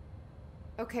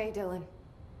 Okay, Dylan.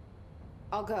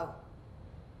 I'll go.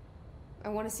 I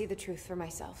want to see the truth for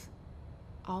myself.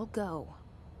 I'll go.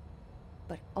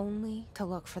 But only to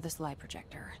look for the slide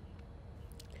projector.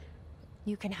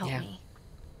 You can help me.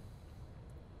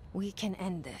 We can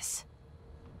end this.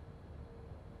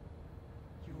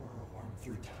 You are a worm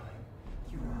through time.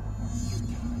 You are a worm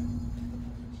through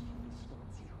time.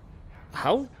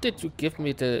 How did you give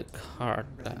me the card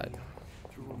back?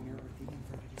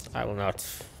 I will not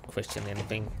question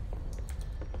anything.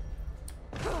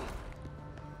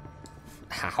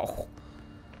 How?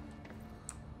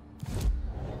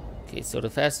 Okay, so the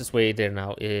fastest way there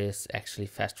now is actually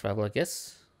fast travel, I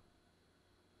guess.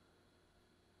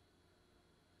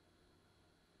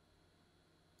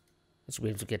 I should be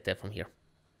able to get that from here.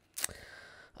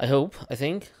 I hope, I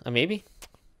think, maybe.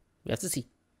 We have to see.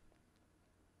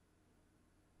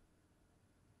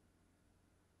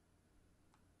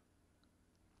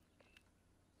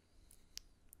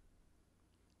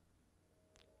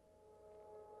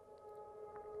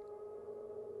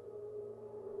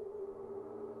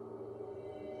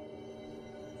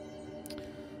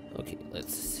 Okay,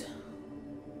 let's...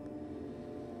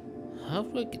 How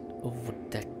do I get over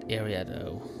that area,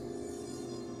 though?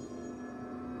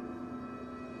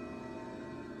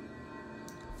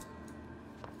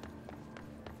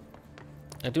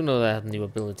 I do know that I have new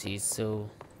abilities,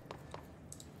 so...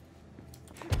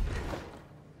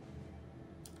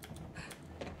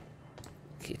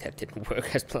 Okay, that didn't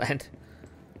work as planned.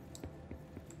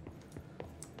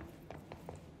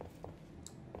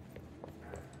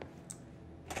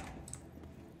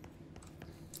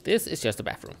 This is just a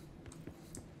bathroom.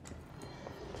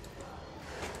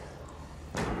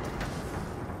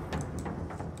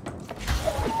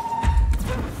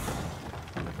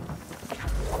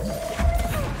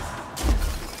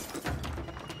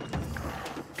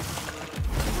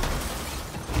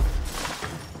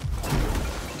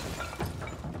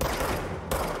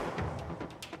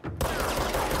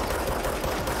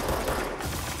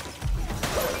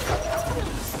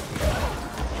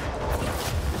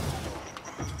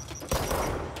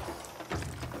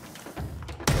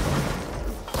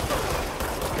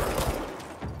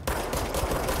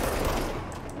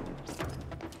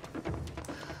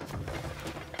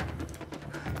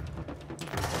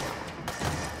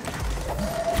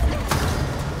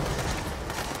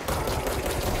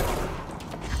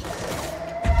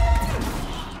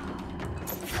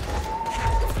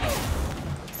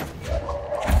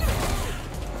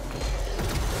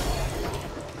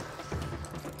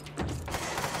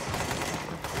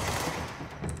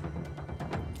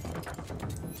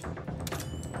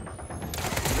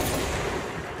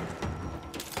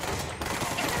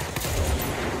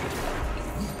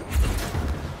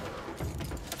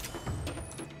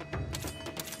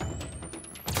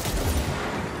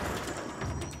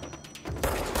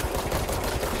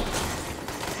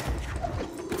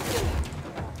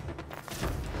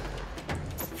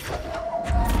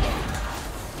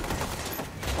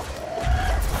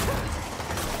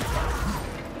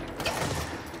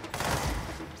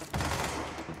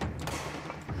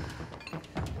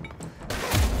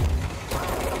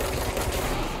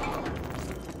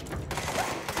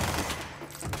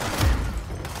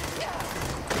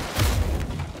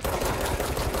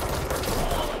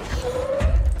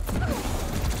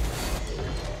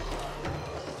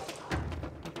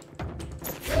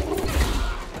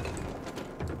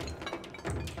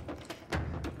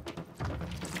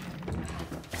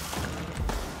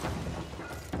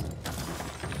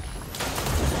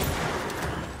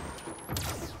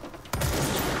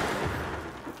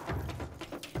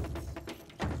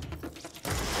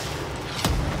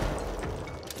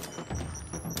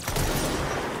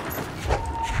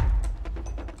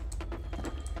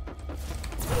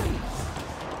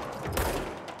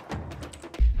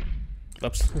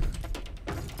 drops.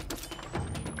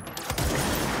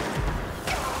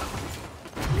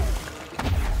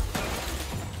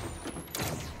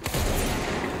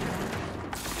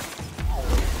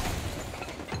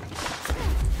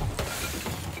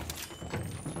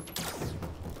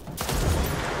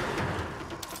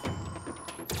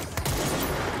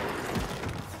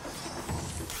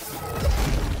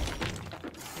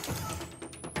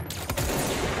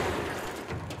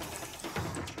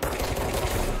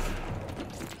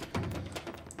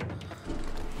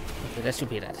 That should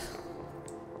be that.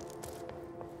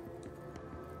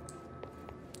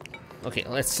 Okay,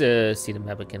 let's see the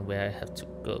map again where I have to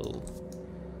go.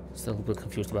 Still a bit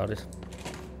confused about it.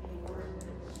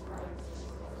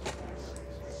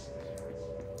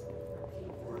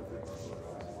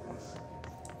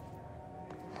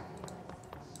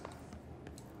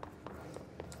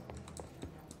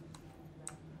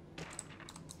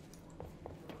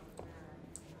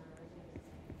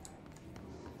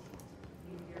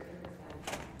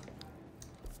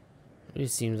 It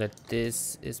seems that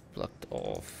this is blocked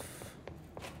off.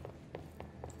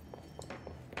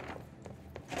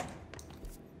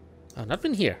 Oh, not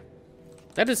been here.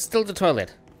 That is still the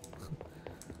toilet.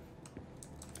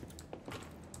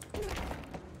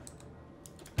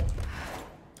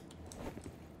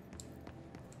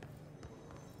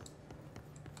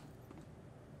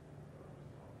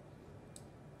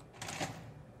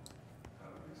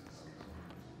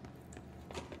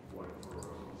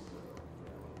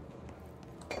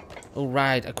 Oh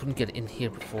right, I couldn't get in here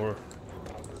before.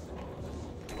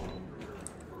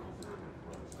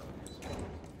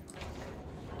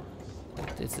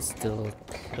 This is still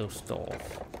closed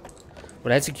off.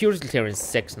 But I had security clearance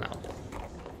 6 now.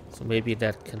 So maybe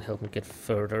that can help me get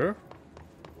further.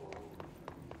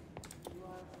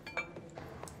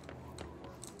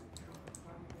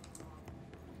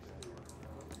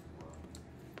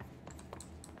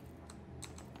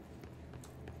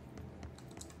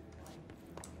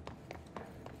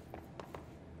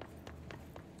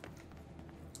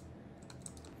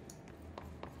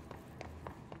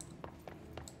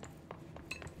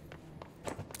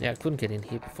 Yeah, I couldn't get in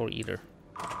here before either.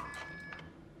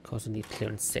 Because I need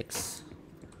clearance 6.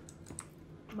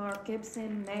 Mark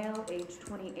Gibson, male, age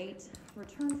 28,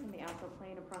 returned from the astral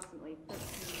plane approximately 13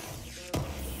 minutes ago.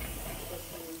 This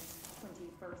is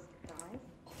 21st dive.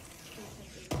 Patient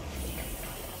is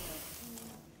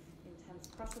intense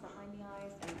pressure behind the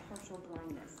eyes and partial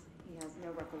blindness. He has no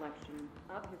recollection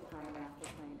of his time in the astral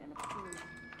plane and appears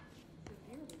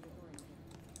severely disoriented.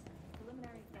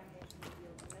 Preliminary examination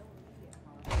reveals no immediate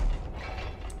cause.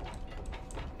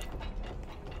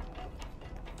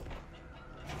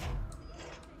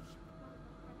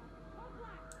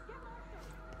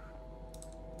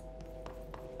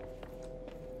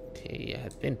 Okay,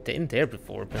 I've been in there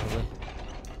before, apparently.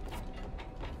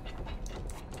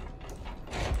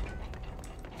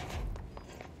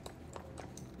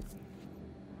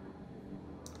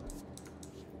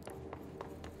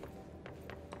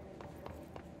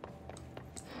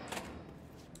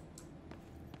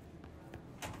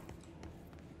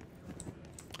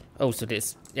 Oh, so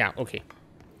this, yeah, okay.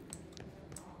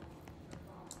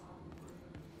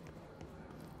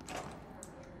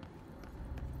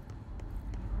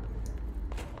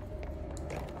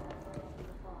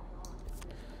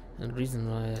 And the reason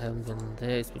why I haven't been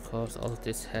there is because all of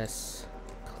this has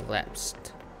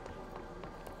collapsed.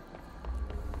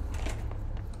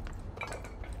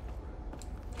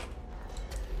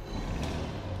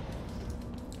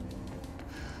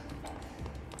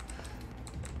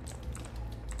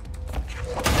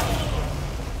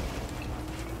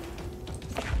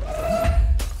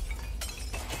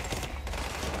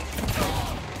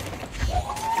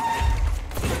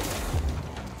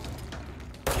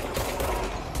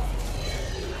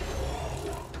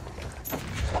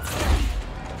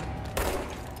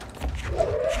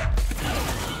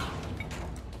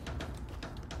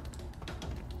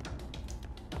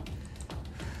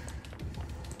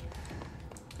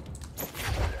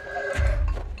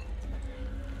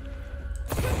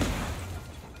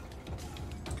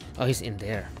 Oh, he's in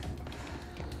there.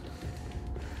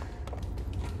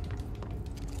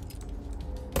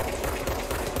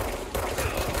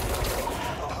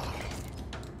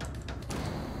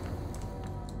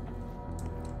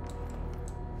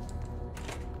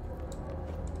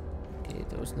 Okay,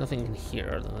 there was nothing in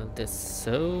here other than this,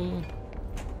 so...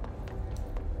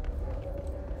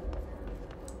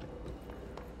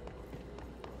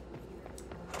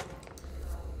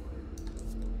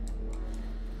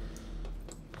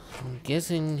 I'm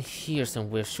guessing here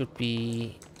somewhere should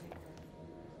be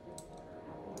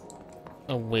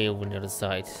a way over near the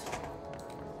side.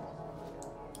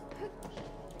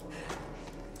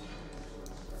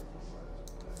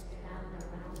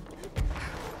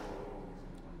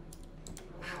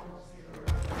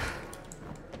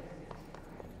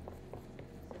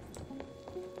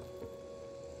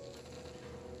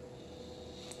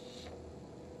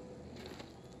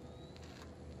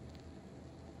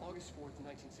 August 4th,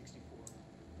 1964.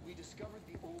 We discovered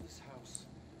the oldest house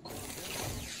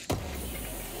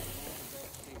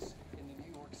case in the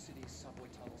New York City subway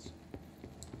tunnels.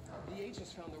 The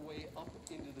agents found their way up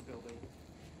into the building.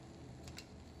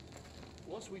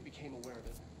 Once we became aware of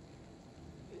it,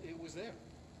 it was there.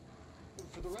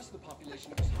 For the rest of the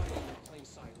population, it was hiding in plain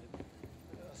sight.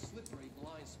 A slippery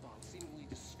blind spot, seemingly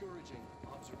discouraging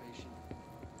observation.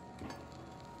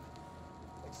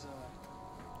 It's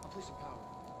a place of power,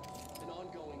 an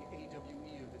ongoing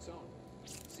AWE of its own,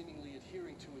 seemingly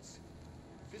adhering to its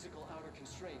physical outer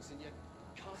constraints and yet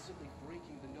constantly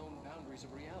breaking the known boundaries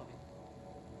of reality.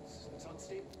 It's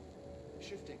unstable,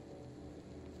 shifting.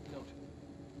 Note,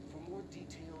 for more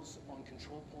details on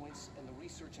control points and the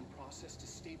research and process to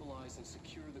stabilize and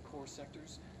secure the core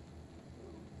sectors,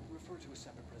 refer to a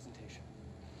separate presentation.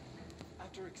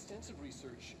 After extensive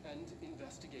research and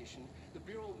investigation, the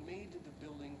Bureau made the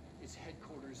building its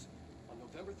headquarters on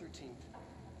November 13th,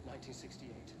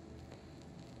 1968.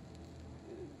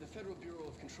 The Federal Bureau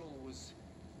of Control was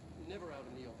never out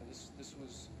in the open. This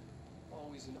was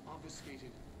always an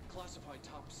obfuscated, classified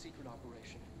top secret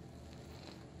operation.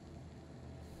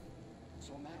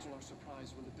 So imagine our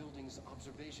surprise when the building's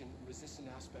observation-resistant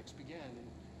aspects began in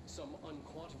some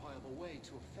unquantifiable way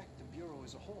to affect the Bureau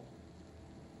as a whole.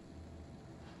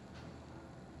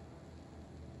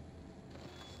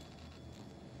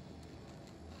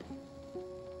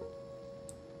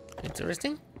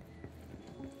 Interesting.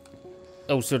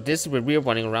 Oh, so this where we're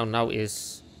running around now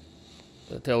is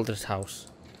the Elder's house.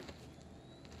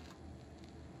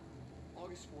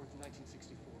 August 4th,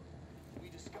 1964. We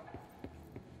discovered.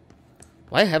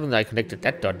 Why haven't I connected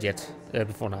that dot yet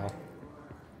before now?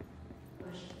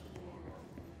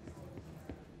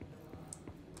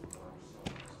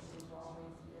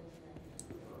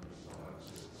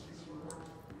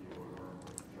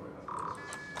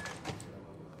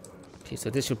 Okay, so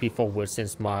this should be forward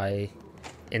since my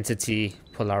entity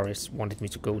Polaris wanted me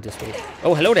to go this way.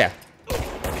 Oh, hello there!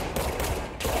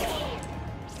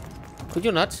 Could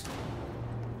you not?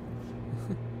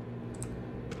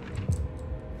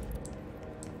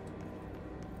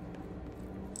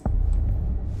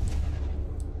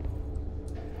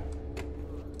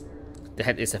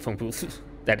 That is a phone booth.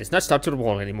 That is not stuck to the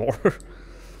wall anymore. To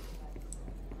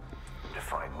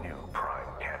find new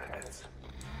prime candidates,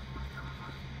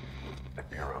 the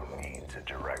Bureau needs a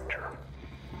director.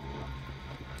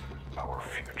 Our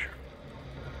future.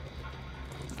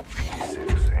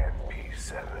 P6 and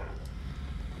P7.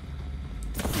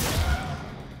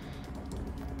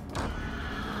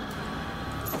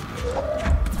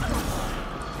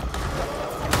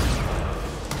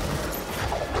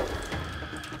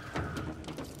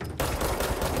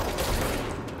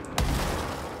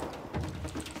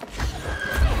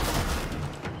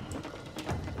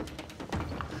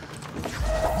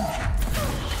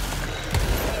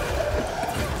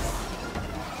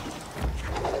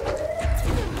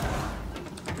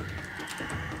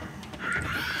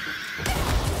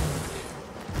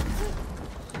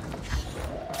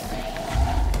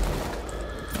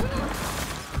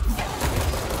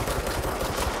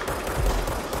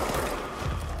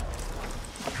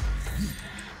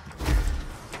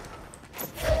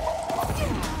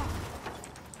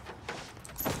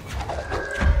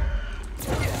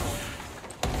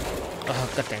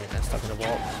 God dang it, I'm stuck in the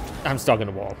wall. I'm stuck in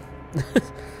the wall.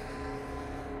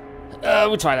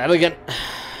 We'll try that again.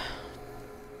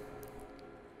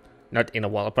 Not in a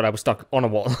wall, but I was stuck on a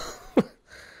wall.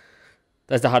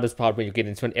 That's the hardest part when you get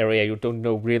into an area you don't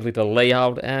know really the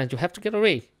layout and you have to get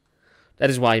away. That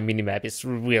is why minimap is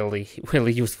really,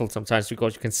 really useful sometimes,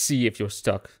 because you can see if you're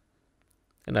stuck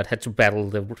and not have to battle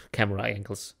the camera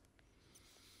angles.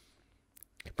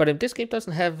 But if this game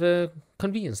doesn't have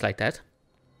convenience like that.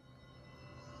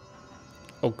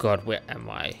 Oh god, where am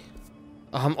I?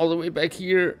 I'm all the way back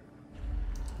here.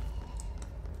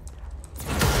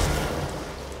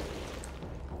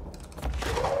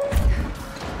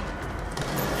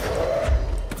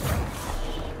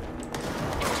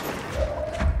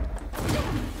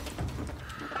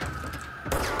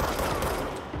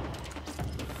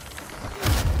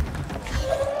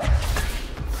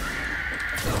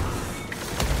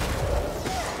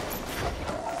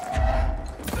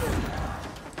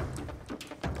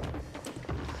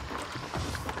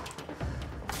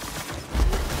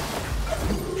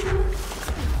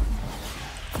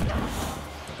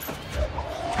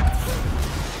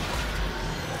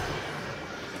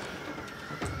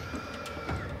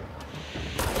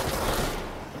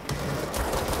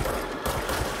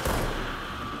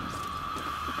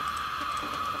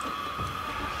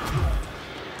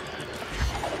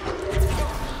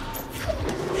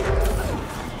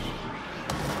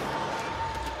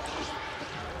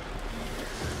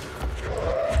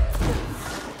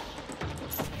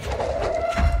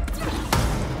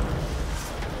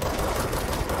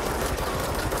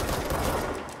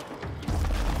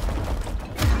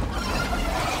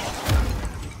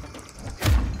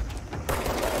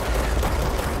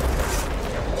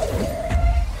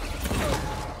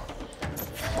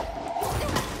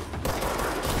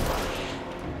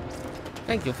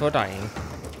 Thank you for dying.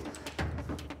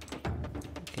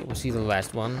 Okay, we'll see the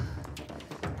last one.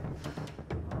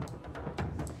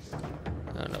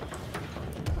 Oh no.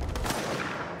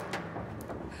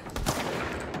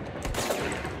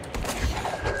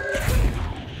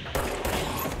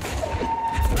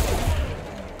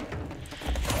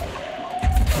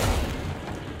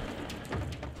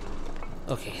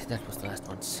 Okay, that was the last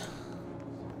ones.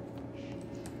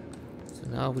 So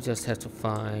now we just have to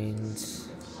find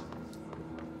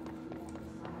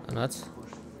a nut.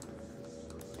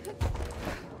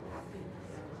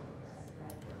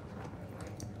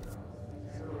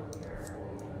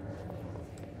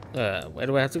 Where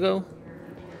do I have to go?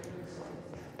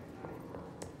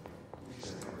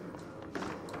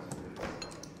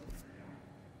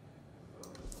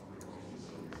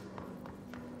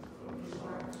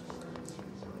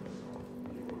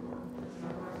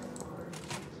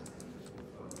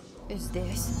 Is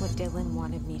this what Dylan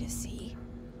wanted me to see?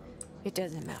 It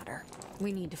doesn't matter.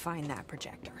 We need to find that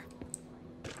projector.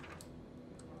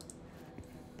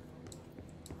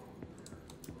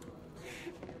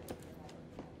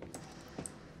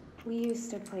 We used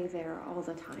to play there all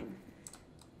the time.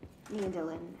 Me and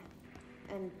Dylan.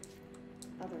 And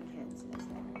other kids as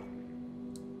well.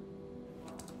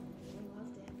 We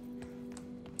loved it.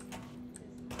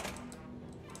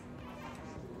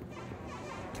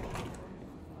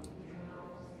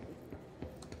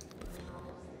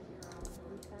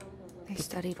 They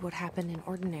studied what happened in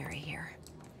Ordinary here.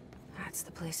 That's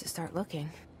the place to start looking.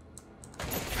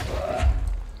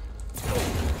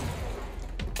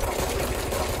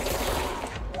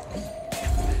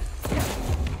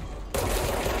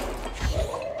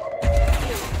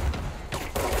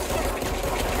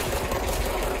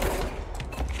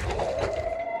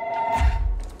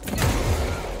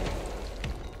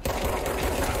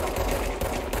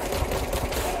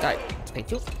 Die.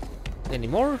 Thank you. Any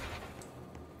more?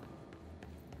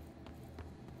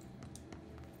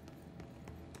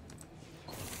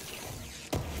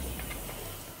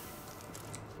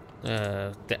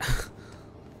 There.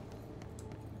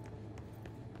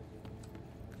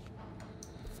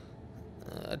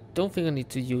 I don't think I need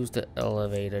to use the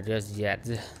elevator just yet,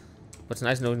 but it's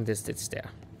nice knowing this it's there.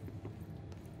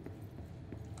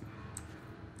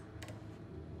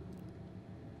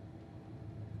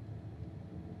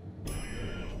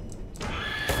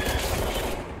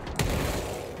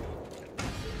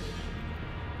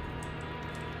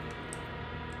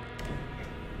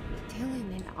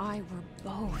 Dylan and I were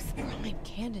both prime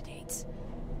candidates.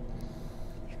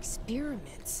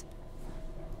 Experiments.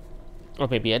 Or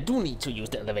maybe I do need to use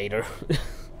the elevator.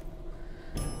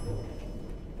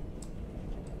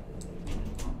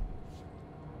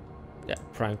 Yeah,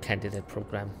 prime candidate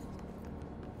program.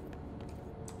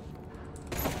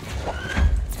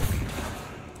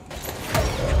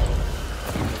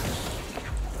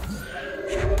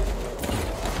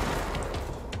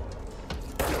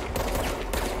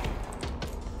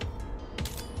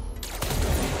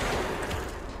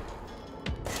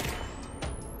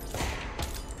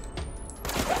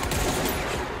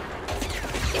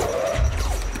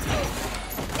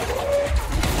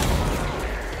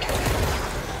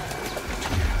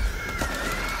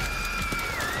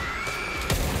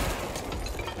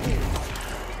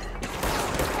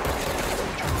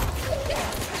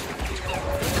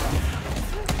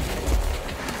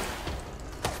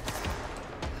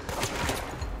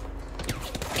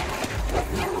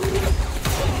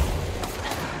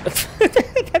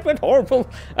 That went horrible.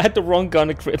 I had the wrong gun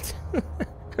equipped.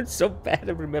 I'm so bad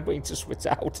at remembering to switch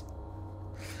out.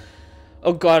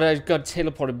 Oh god, I got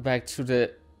teleported back to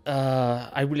the...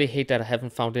 I really hate that I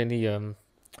haven't found any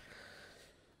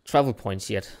travel points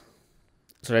yet.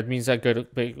 So that means I gotta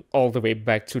be all the way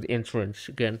back to the entrance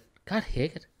again. God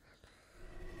heck it.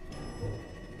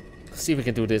 See if we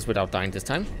can do this without dying this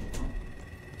time.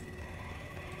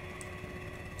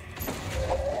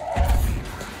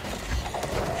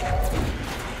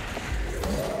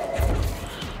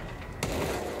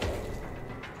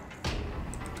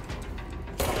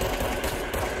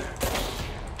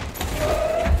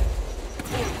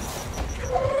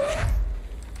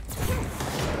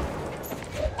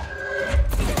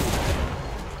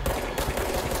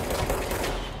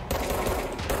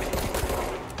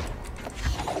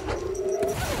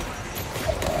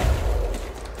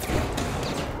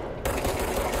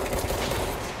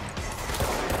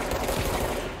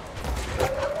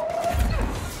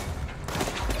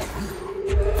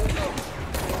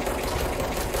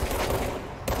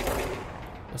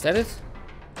 Was that it?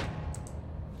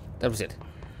 That was it.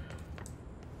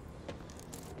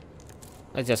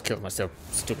 I just killed myself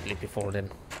stupidly before then.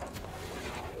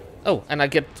 Oh, and I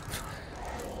get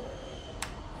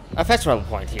A fast travel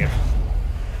point here.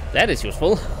 That is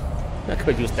useful. I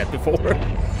could use that before.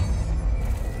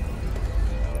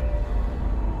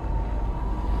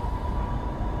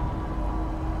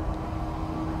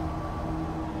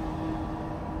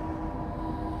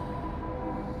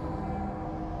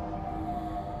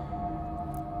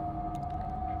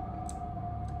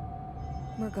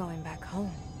 We're going back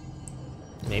home.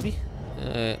 Maybe.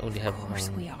 Only have Of course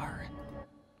one. we are.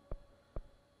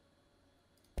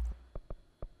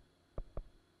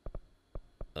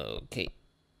 Okay.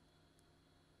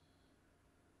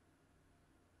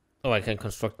 Oh, I can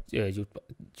construct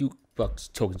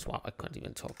jukebox tokens. Wow, I can't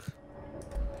even talk.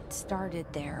 It started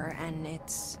there, and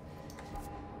it's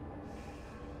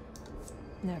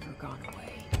never gone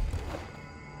away.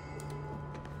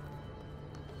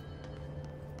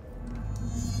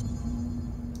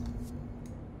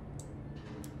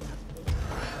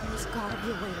 There's gotta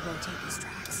be a way to rotate these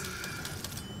tracks.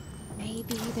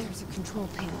 Maybe there's a control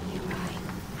panel nearby.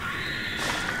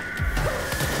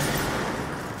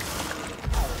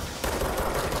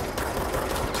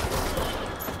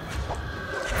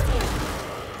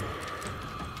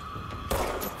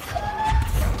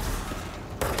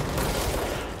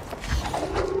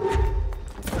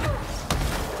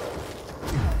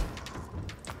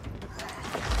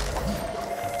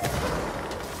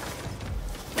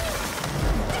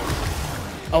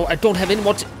 Oh, I don't have any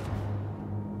more.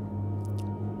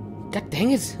 God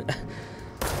dang it.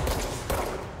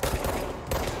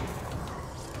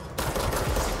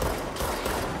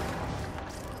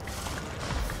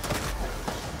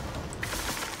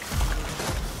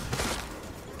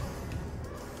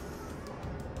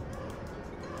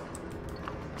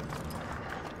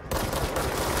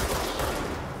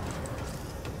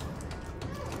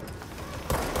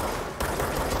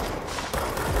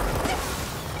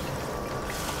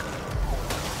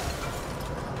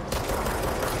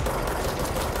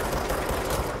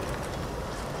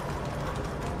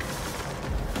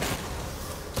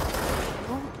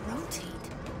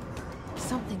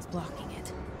 Something's blocking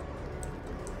it.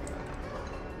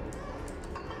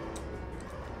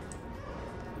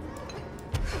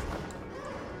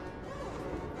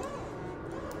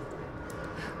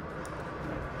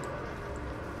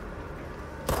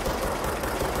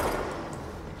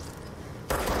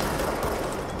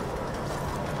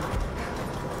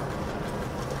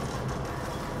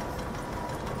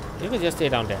 You can just stay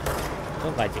down there.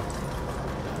 Don't like it.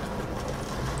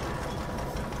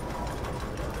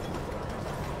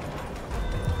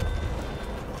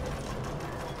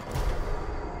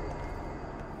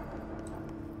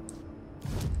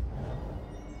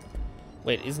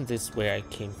 Wait, isn't this where I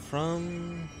came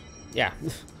from? Yeah.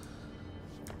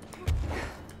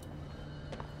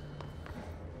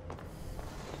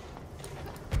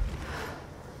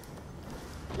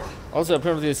 Also,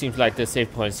 apparently it seems like the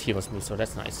save points heals me, so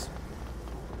that's nice.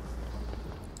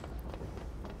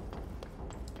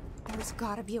 There's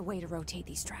gotta be a way to rotate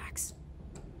these tracks.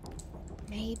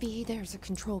 Maybe there's a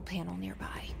control panel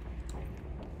nearby.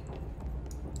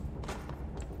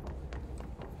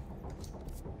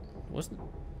 Wasn't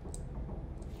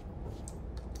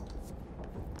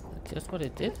that just what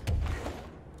it did?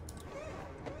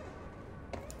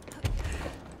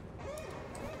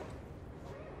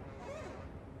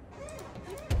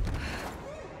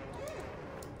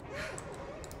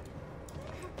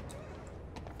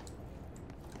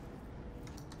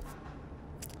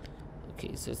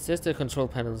 Okay, so it says the control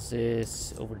panels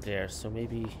is over there, so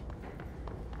maybe.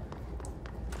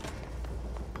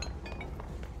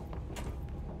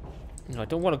 No, I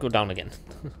don't want to go down again.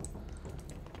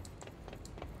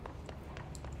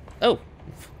 Oh,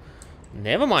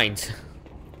 never mind.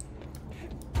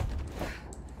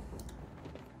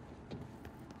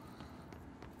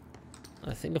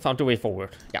 I think I found a way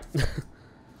forward. Yeah.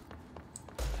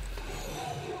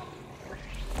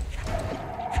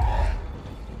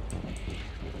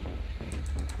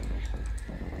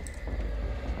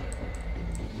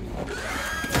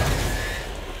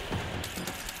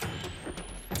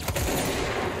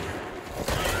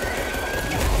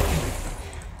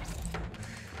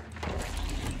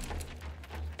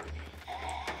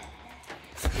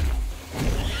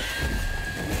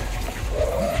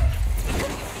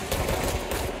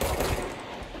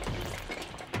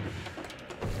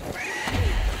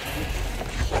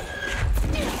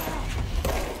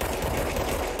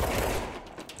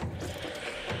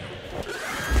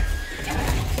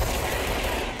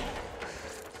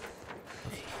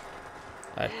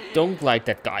 I don't like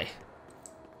that guy.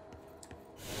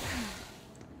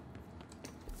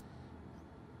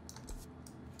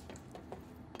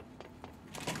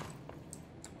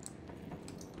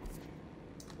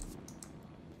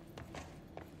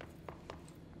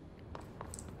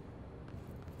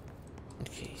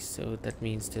 Okay, so that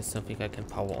means there's something I can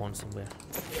power on somewhere.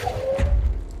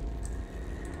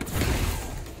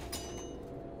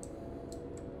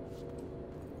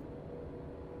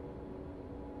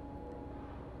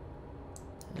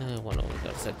 One over the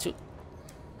other side too.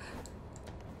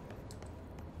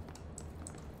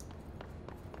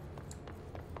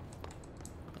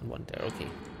 And one there, okay.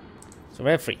 So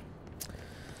we're free.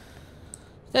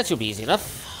 That should be easy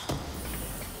enough.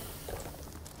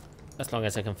 As long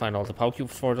as I can find all the power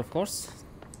cubes for it, of course.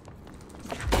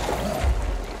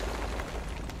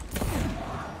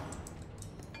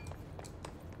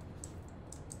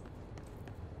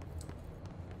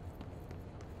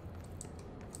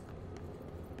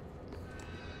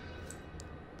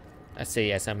 I say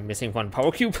yes, I'm missing one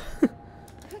power cube.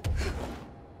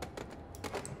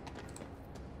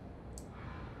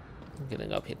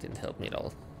 Getting up here didn't help me at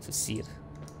all to see it.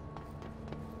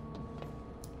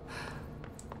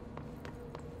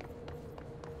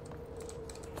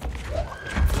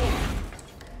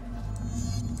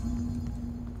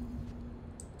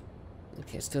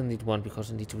 Okay, I still need one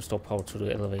because I need to restore power to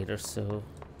the elevator, so...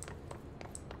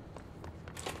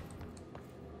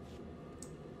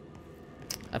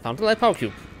 I found the light power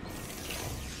cube.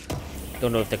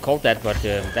 Don't know if they're called that, but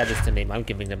that is the name I'm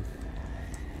giving them.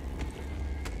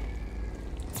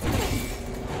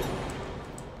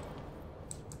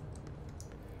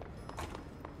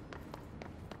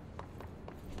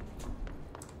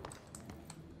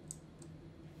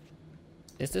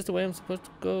 Is this the way I'm supposed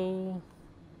to go?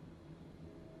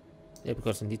 Yeah,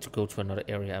 because I need to go to another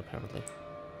area apparently.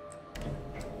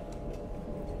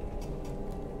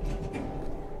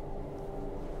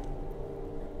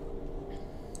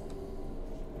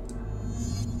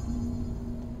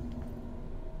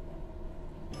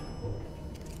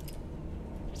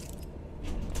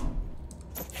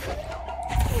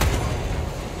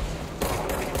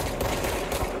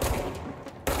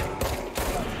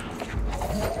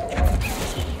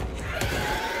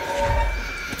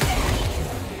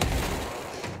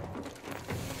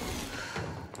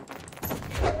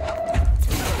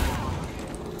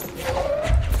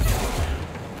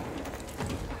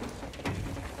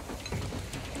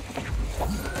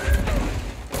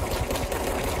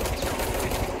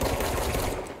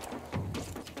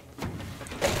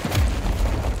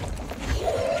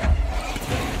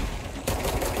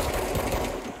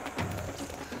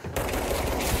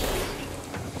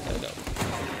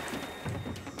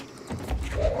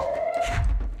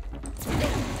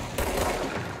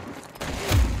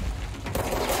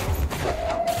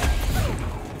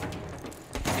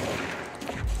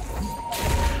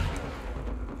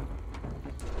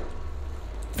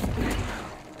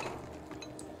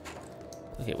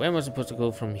 Okay, where am I supposed to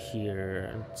go from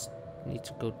here? I need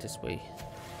to go this way.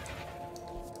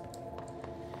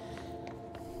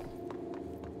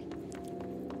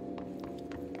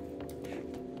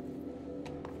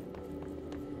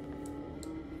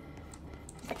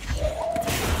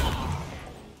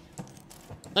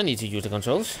 I need to use the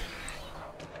controls.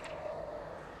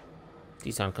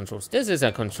 These aren't controls. This is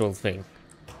a control thing.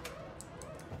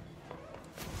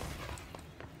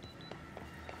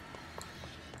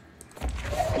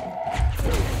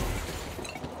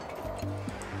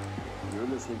 You're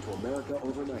listening to America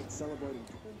Overnight, celebrating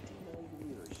 29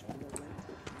 years shining a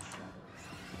lantern in the shadows.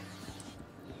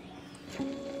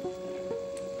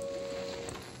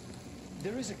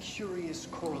 There is a curious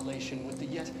correlation with the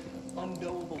yet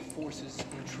unknowable forces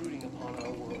intruding upon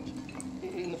our world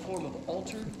in the form of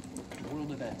altered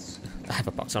world events. I have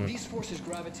a box on. These forces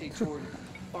gravitate toward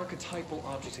archetypal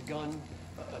objects, a gun,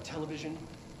 a television,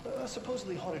 a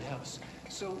supposedly haunted house.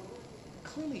 So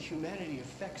clearly humanity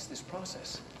affects this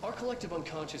process. Our collective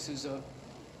unconscious is a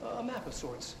map of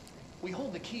sorts. We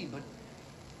hold the key, but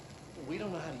we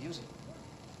don't know how to use it.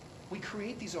 We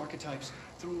create these archetypes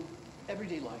through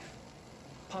everyday life,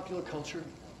 popular culture,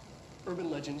 urban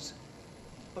legends,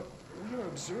 but we are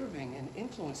observing and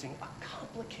influencing a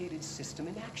complicated system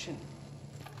in action.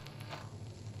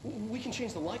 We can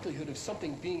change the likelihood of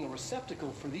something being a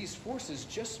receptacle for these forces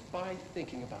just by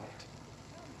thinking about it.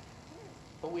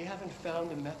 But we haven't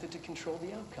found a method to control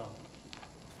the outcome.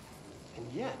 And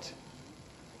yet,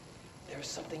 there's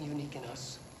something unique in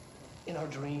us, in our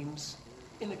dreams,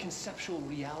 in the conceptual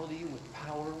reality with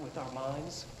power with our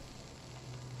minds.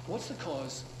 What's the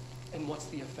cause and what's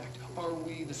the effect? Are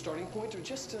we the starting point or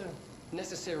just a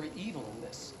necessary evil in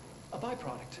this? A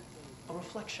byproduct, a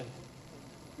reflection,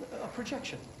 a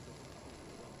projection?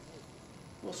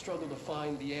 We'll struggle to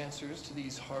find the answers to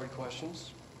these hard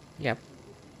questions. Yep.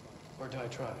 Or die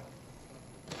trying.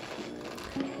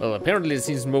 Well, apparently it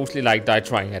seems mostly like die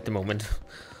trying at the moment.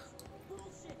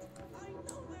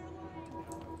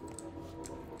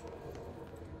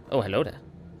 Oh, hello there.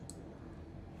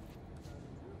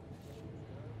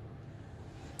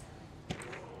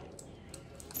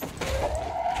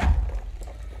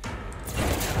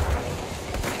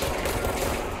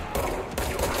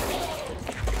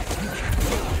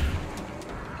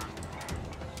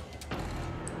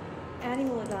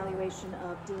 Annual evaluation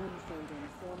of Dylan Foden,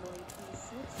 formerly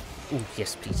P6. Oh,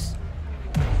 yes, please.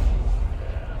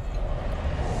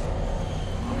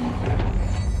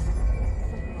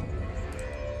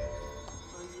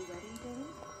 Are you ready,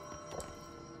 Dylan?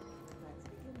 Let's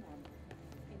begin then.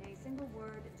 In a single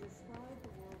word, describe the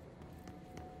world.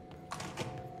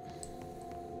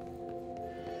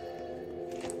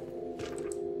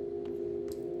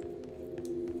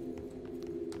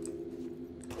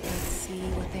 Let's see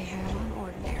what they have on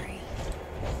Ordinary.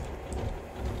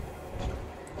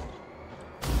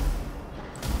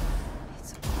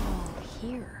 It's all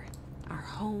here. Our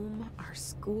home, our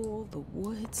school, the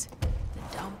woods, the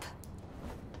dump.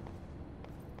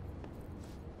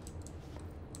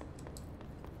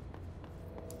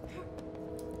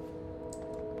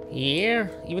 Yeah,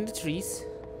 even the trees.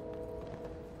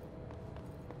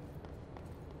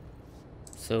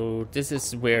 So this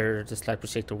is where the slide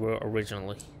projector were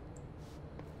originally.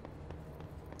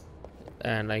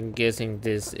 And I'm guessing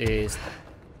this is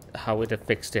how it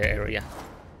affects the area.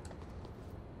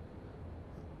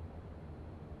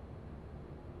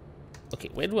 Okay,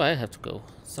 where do I have to go?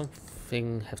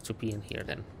 Something has to be in here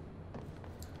then.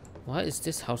 Why is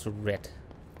this house red?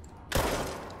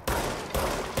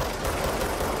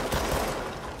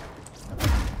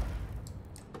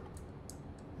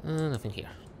 Nothing here.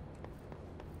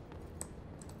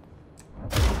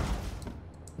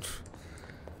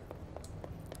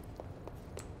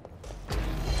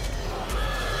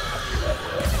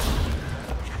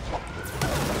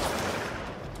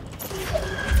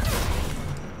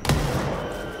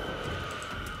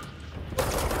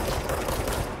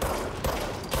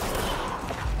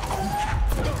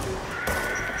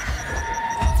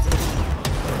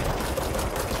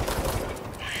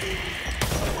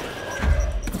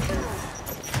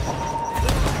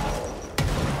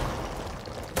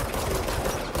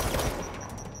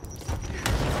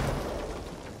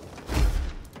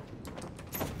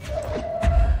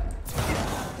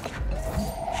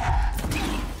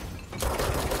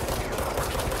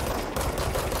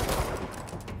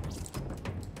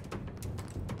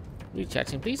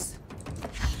 Recharging, please. We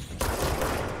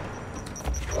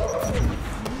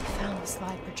found the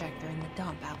slide projector in the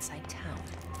dump outside town.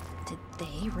 Did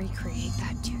they recreate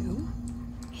that too?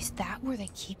 Is that where they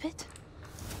keep it?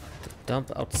 The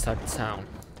dump outside town.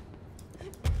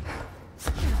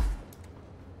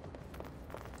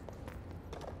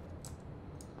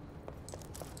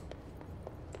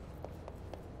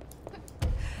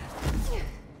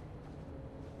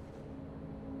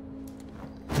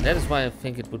 That is why I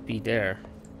think it would be there.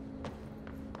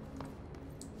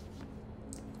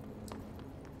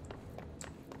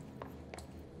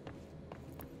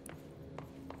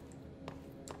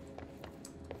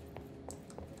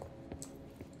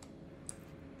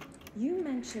 You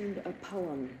mentioned a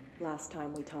poem last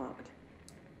time we talked.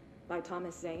 By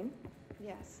Thomas Zane?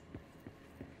 Yes.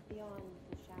 Beyond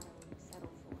the shadow you settle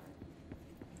for,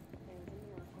 there's a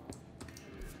miracle.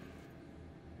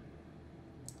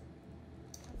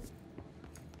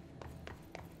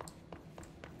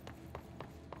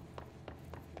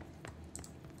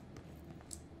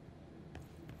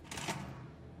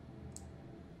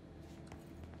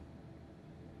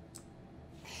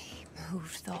 They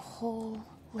moved the whole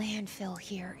landfill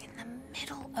here in the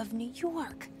middle of New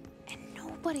York, and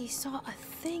nobody saw a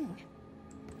thing.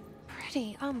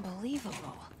 Pretty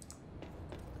unbelievable.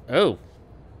 Oh.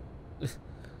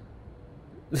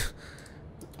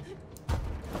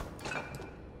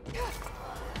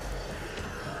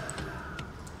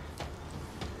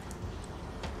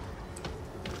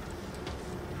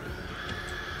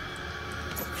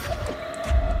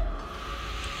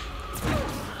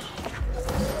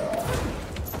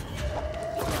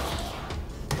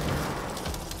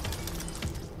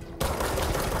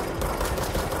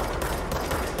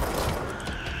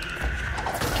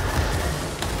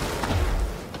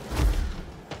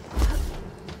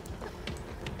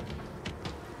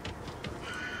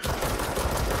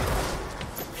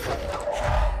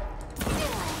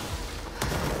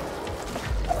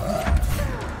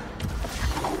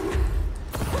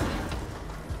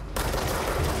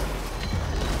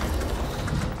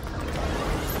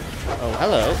 Oh,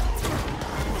 hello.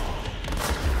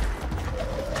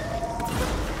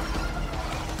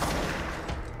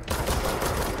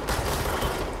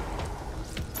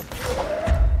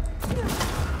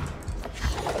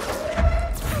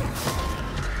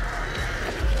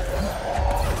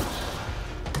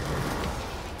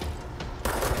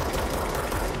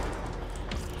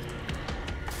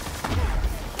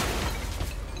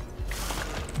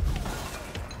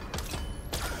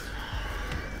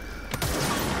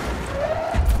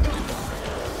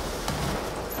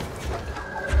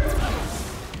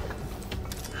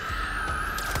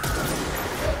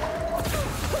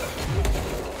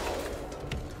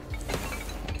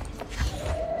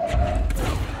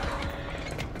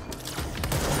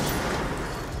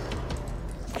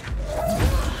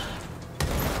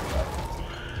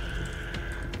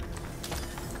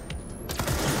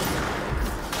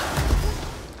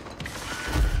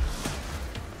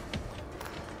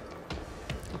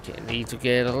 Need to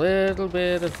get a little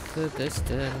bit of the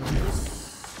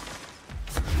distance.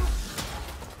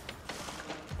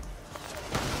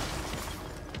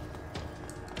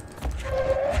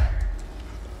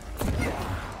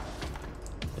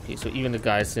 Okay, so even the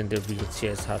guys in the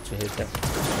wheelchairs have to hit them.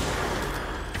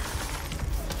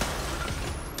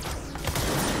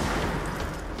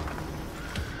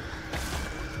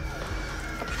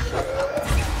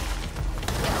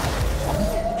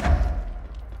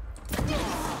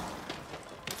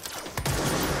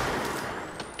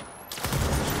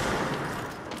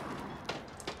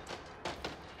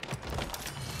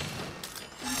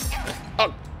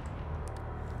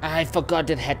 I forgot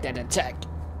it had that attack.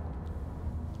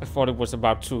 I thought it was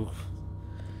about to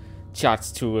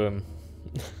charge to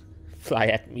fly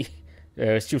at me.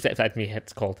 Shoot at me,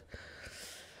 it's called.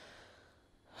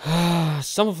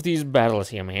 Some of these battles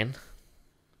here, man.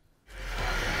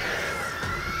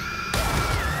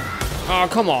 Oh,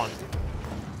 come on.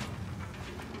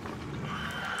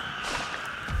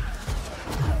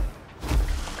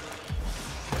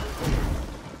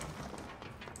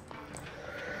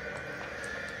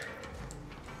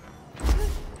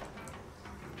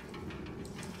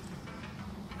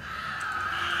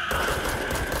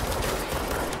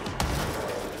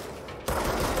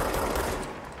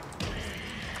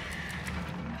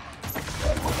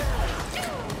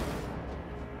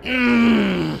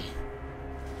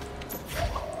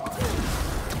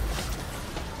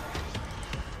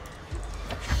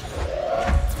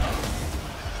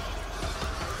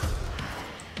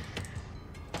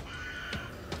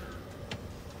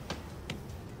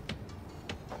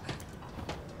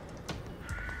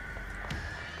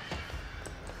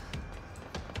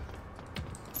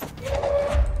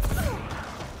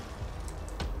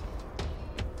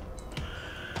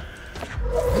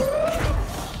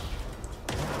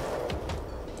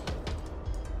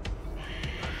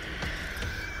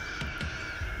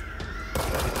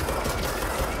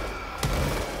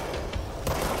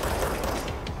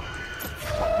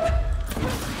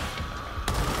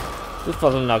 This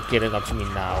fucking not getting up to me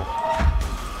now.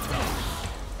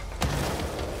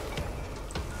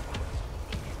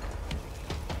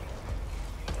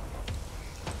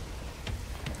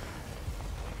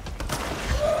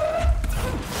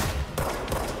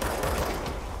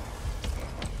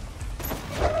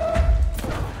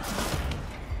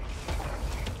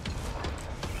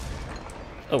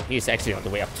 Oh, he's actually on the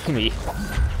way up to me.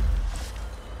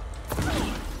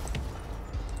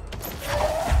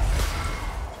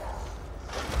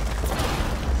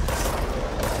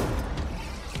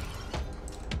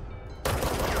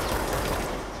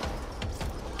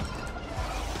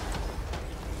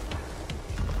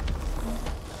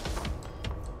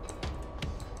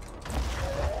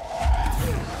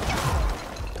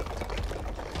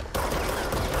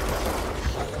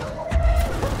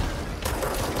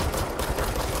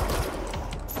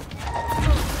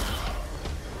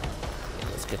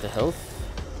 Get the health.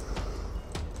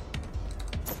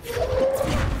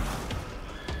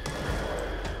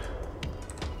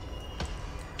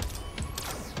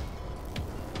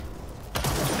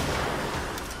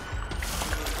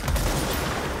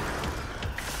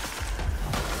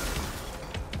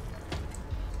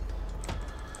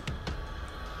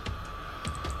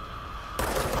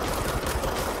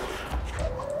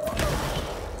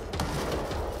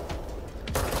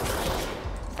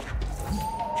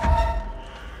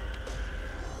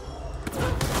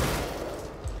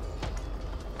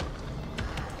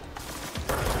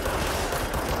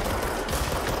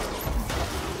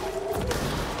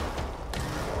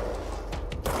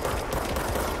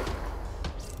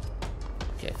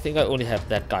 I think I only have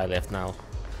that guy left now.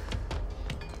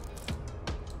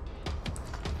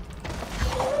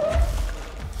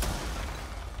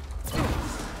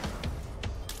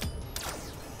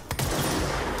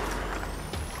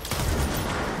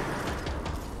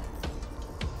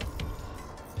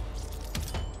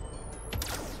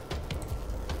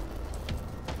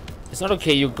 It's not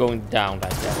okay you going down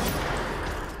like that.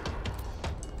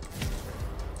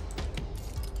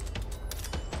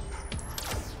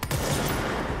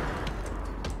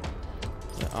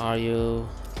 Are you?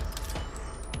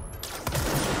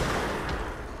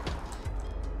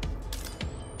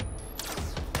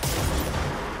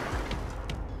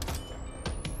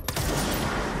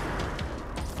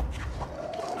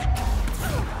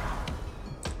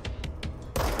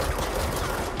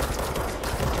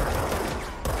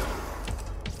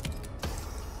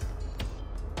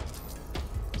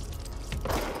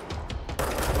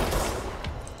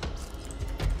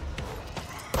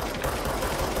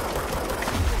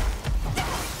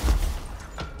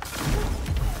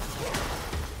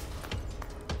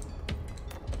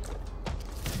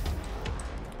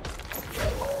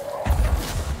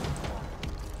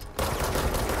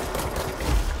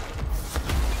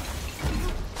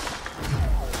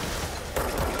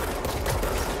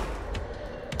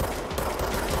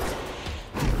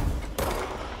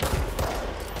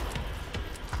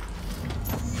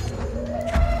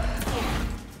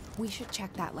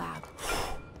 that lab.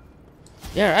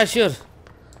 Yeah, I should.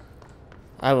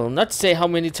 I will not say how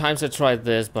many times I tried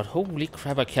this, but holy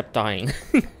crap, I kept dying.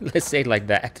 Let's say it like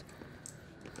that.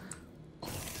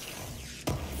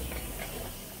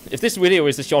 If this video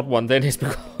is a short one, then it's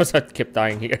because I kept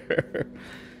dying here.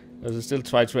 I still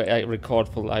try to record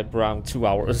for like around 2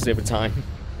 hours every time.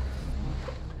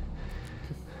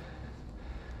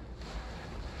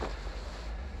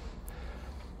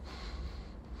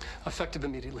 Effective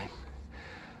immediately.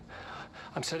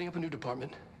 I'm setting up a new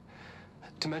department.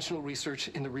 Dimensional research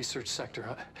in the research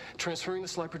sector. Transferring the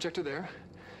slide projector there.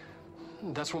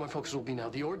 That's where my focus will be now.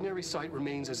 The Ordinary site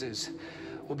remains as is.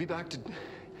 We'll be back to...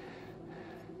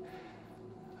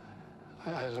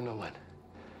 I don't know when.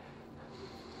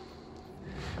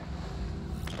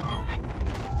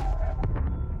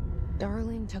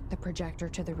 Darling took the projector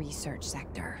to the research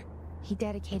sector. He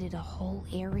dedicated a whole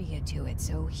area to it,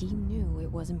 so he knew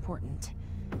it was important.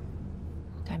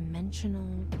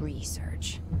 Dimensional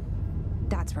research.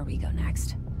 That's where we go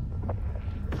next.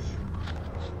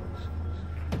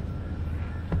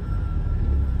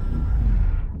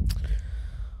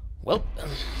 Well,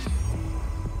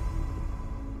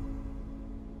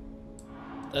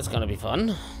 that's gonna be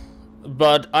fun.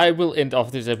 But I will end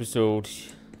off this episode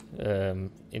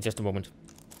in just a moment.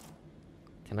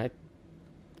 Can I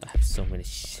have so many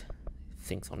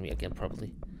things on me again,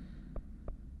 probably.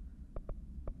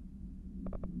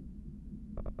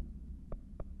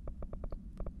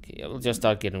 Okay, I will just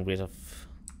start getting rid of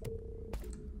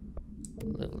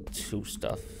level 2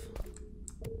 stuff.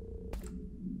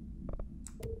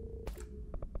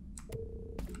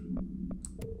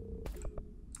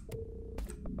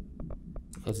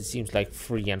 Because it seems like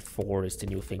 3 and 4 is the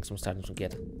new things I'm starting to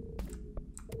get.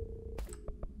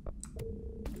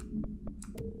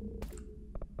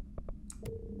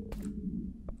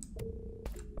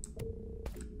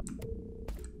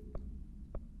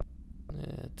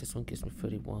 This one gives me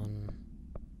 31.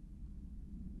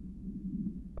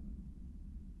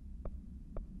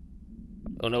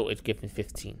 Oh no, it gives me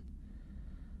 15.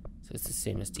 So it's the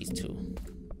same as these two.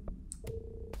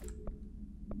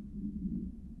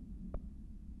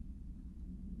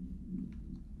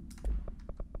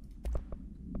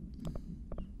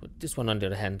 But this one, on the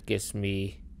other hand, gives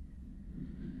me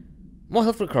more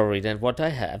health recovery than what I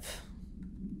have.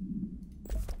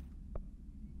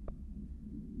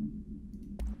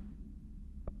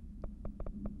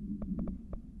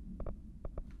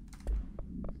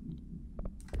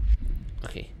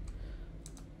 Okay.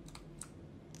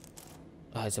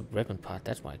 Ah, it's a weapon part,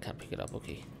 that's why I can't pick it up,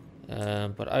 okay.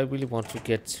 But I really want to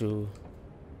get to...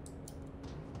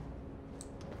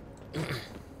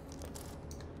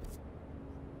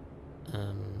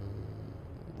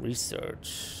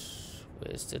 research.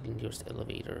 Where's the nearest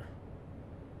elevator?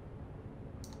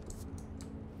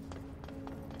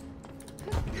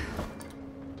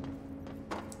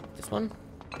 This one?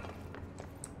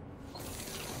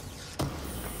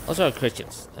 Also,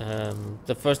 questions.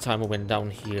 The first time I went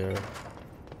down here,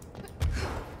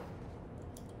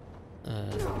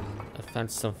 I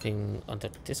found something under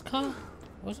this car?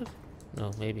 Was it?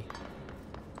 No, maybe.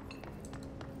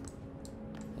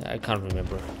 I can't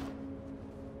remember.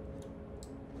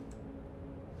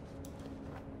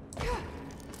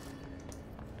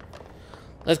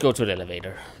 Let's go to the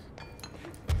elevator.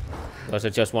 Because I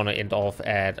just want to end off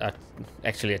at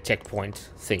actually a checkpoint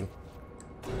thing.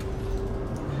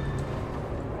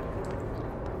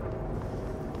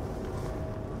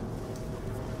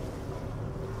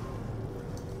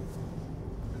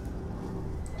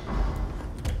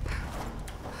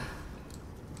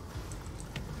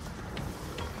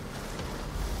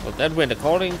 Well, that went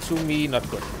according to me not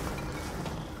good.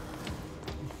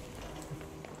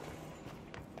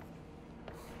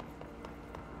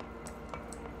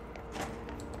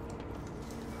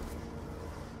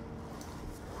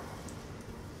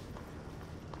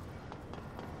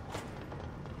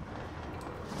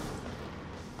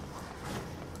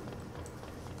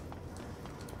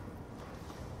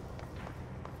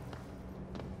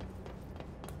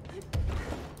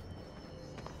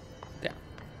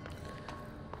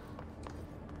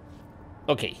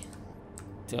 Okay,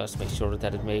 just make sure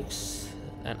that it makes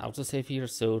an autosave here.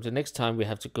 So the next time we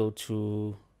have to go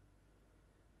to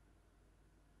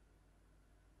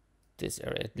this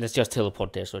area. Let's just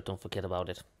teleport there so I don't forget about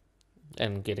it.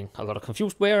 And getting a lot of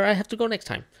confused where I have to go next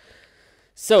time.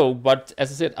 So, but as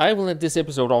I said, I will end this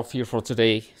episode off here for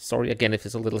today. Sorry again if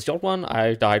it's a little short one.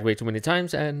 I died way too many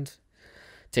times, and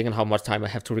taking how much time I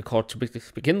have to record to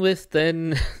begin with,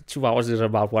 then 2 hours is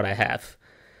about what I have.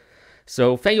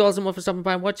 So thank you all so much for stopping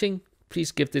by and watching.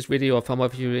 Please give this video a thumb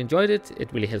up if you enjoyed it.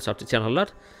 It really helps out the channel a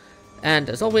lot. And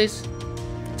as always,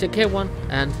 take care one,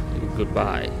 and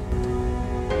goodbye.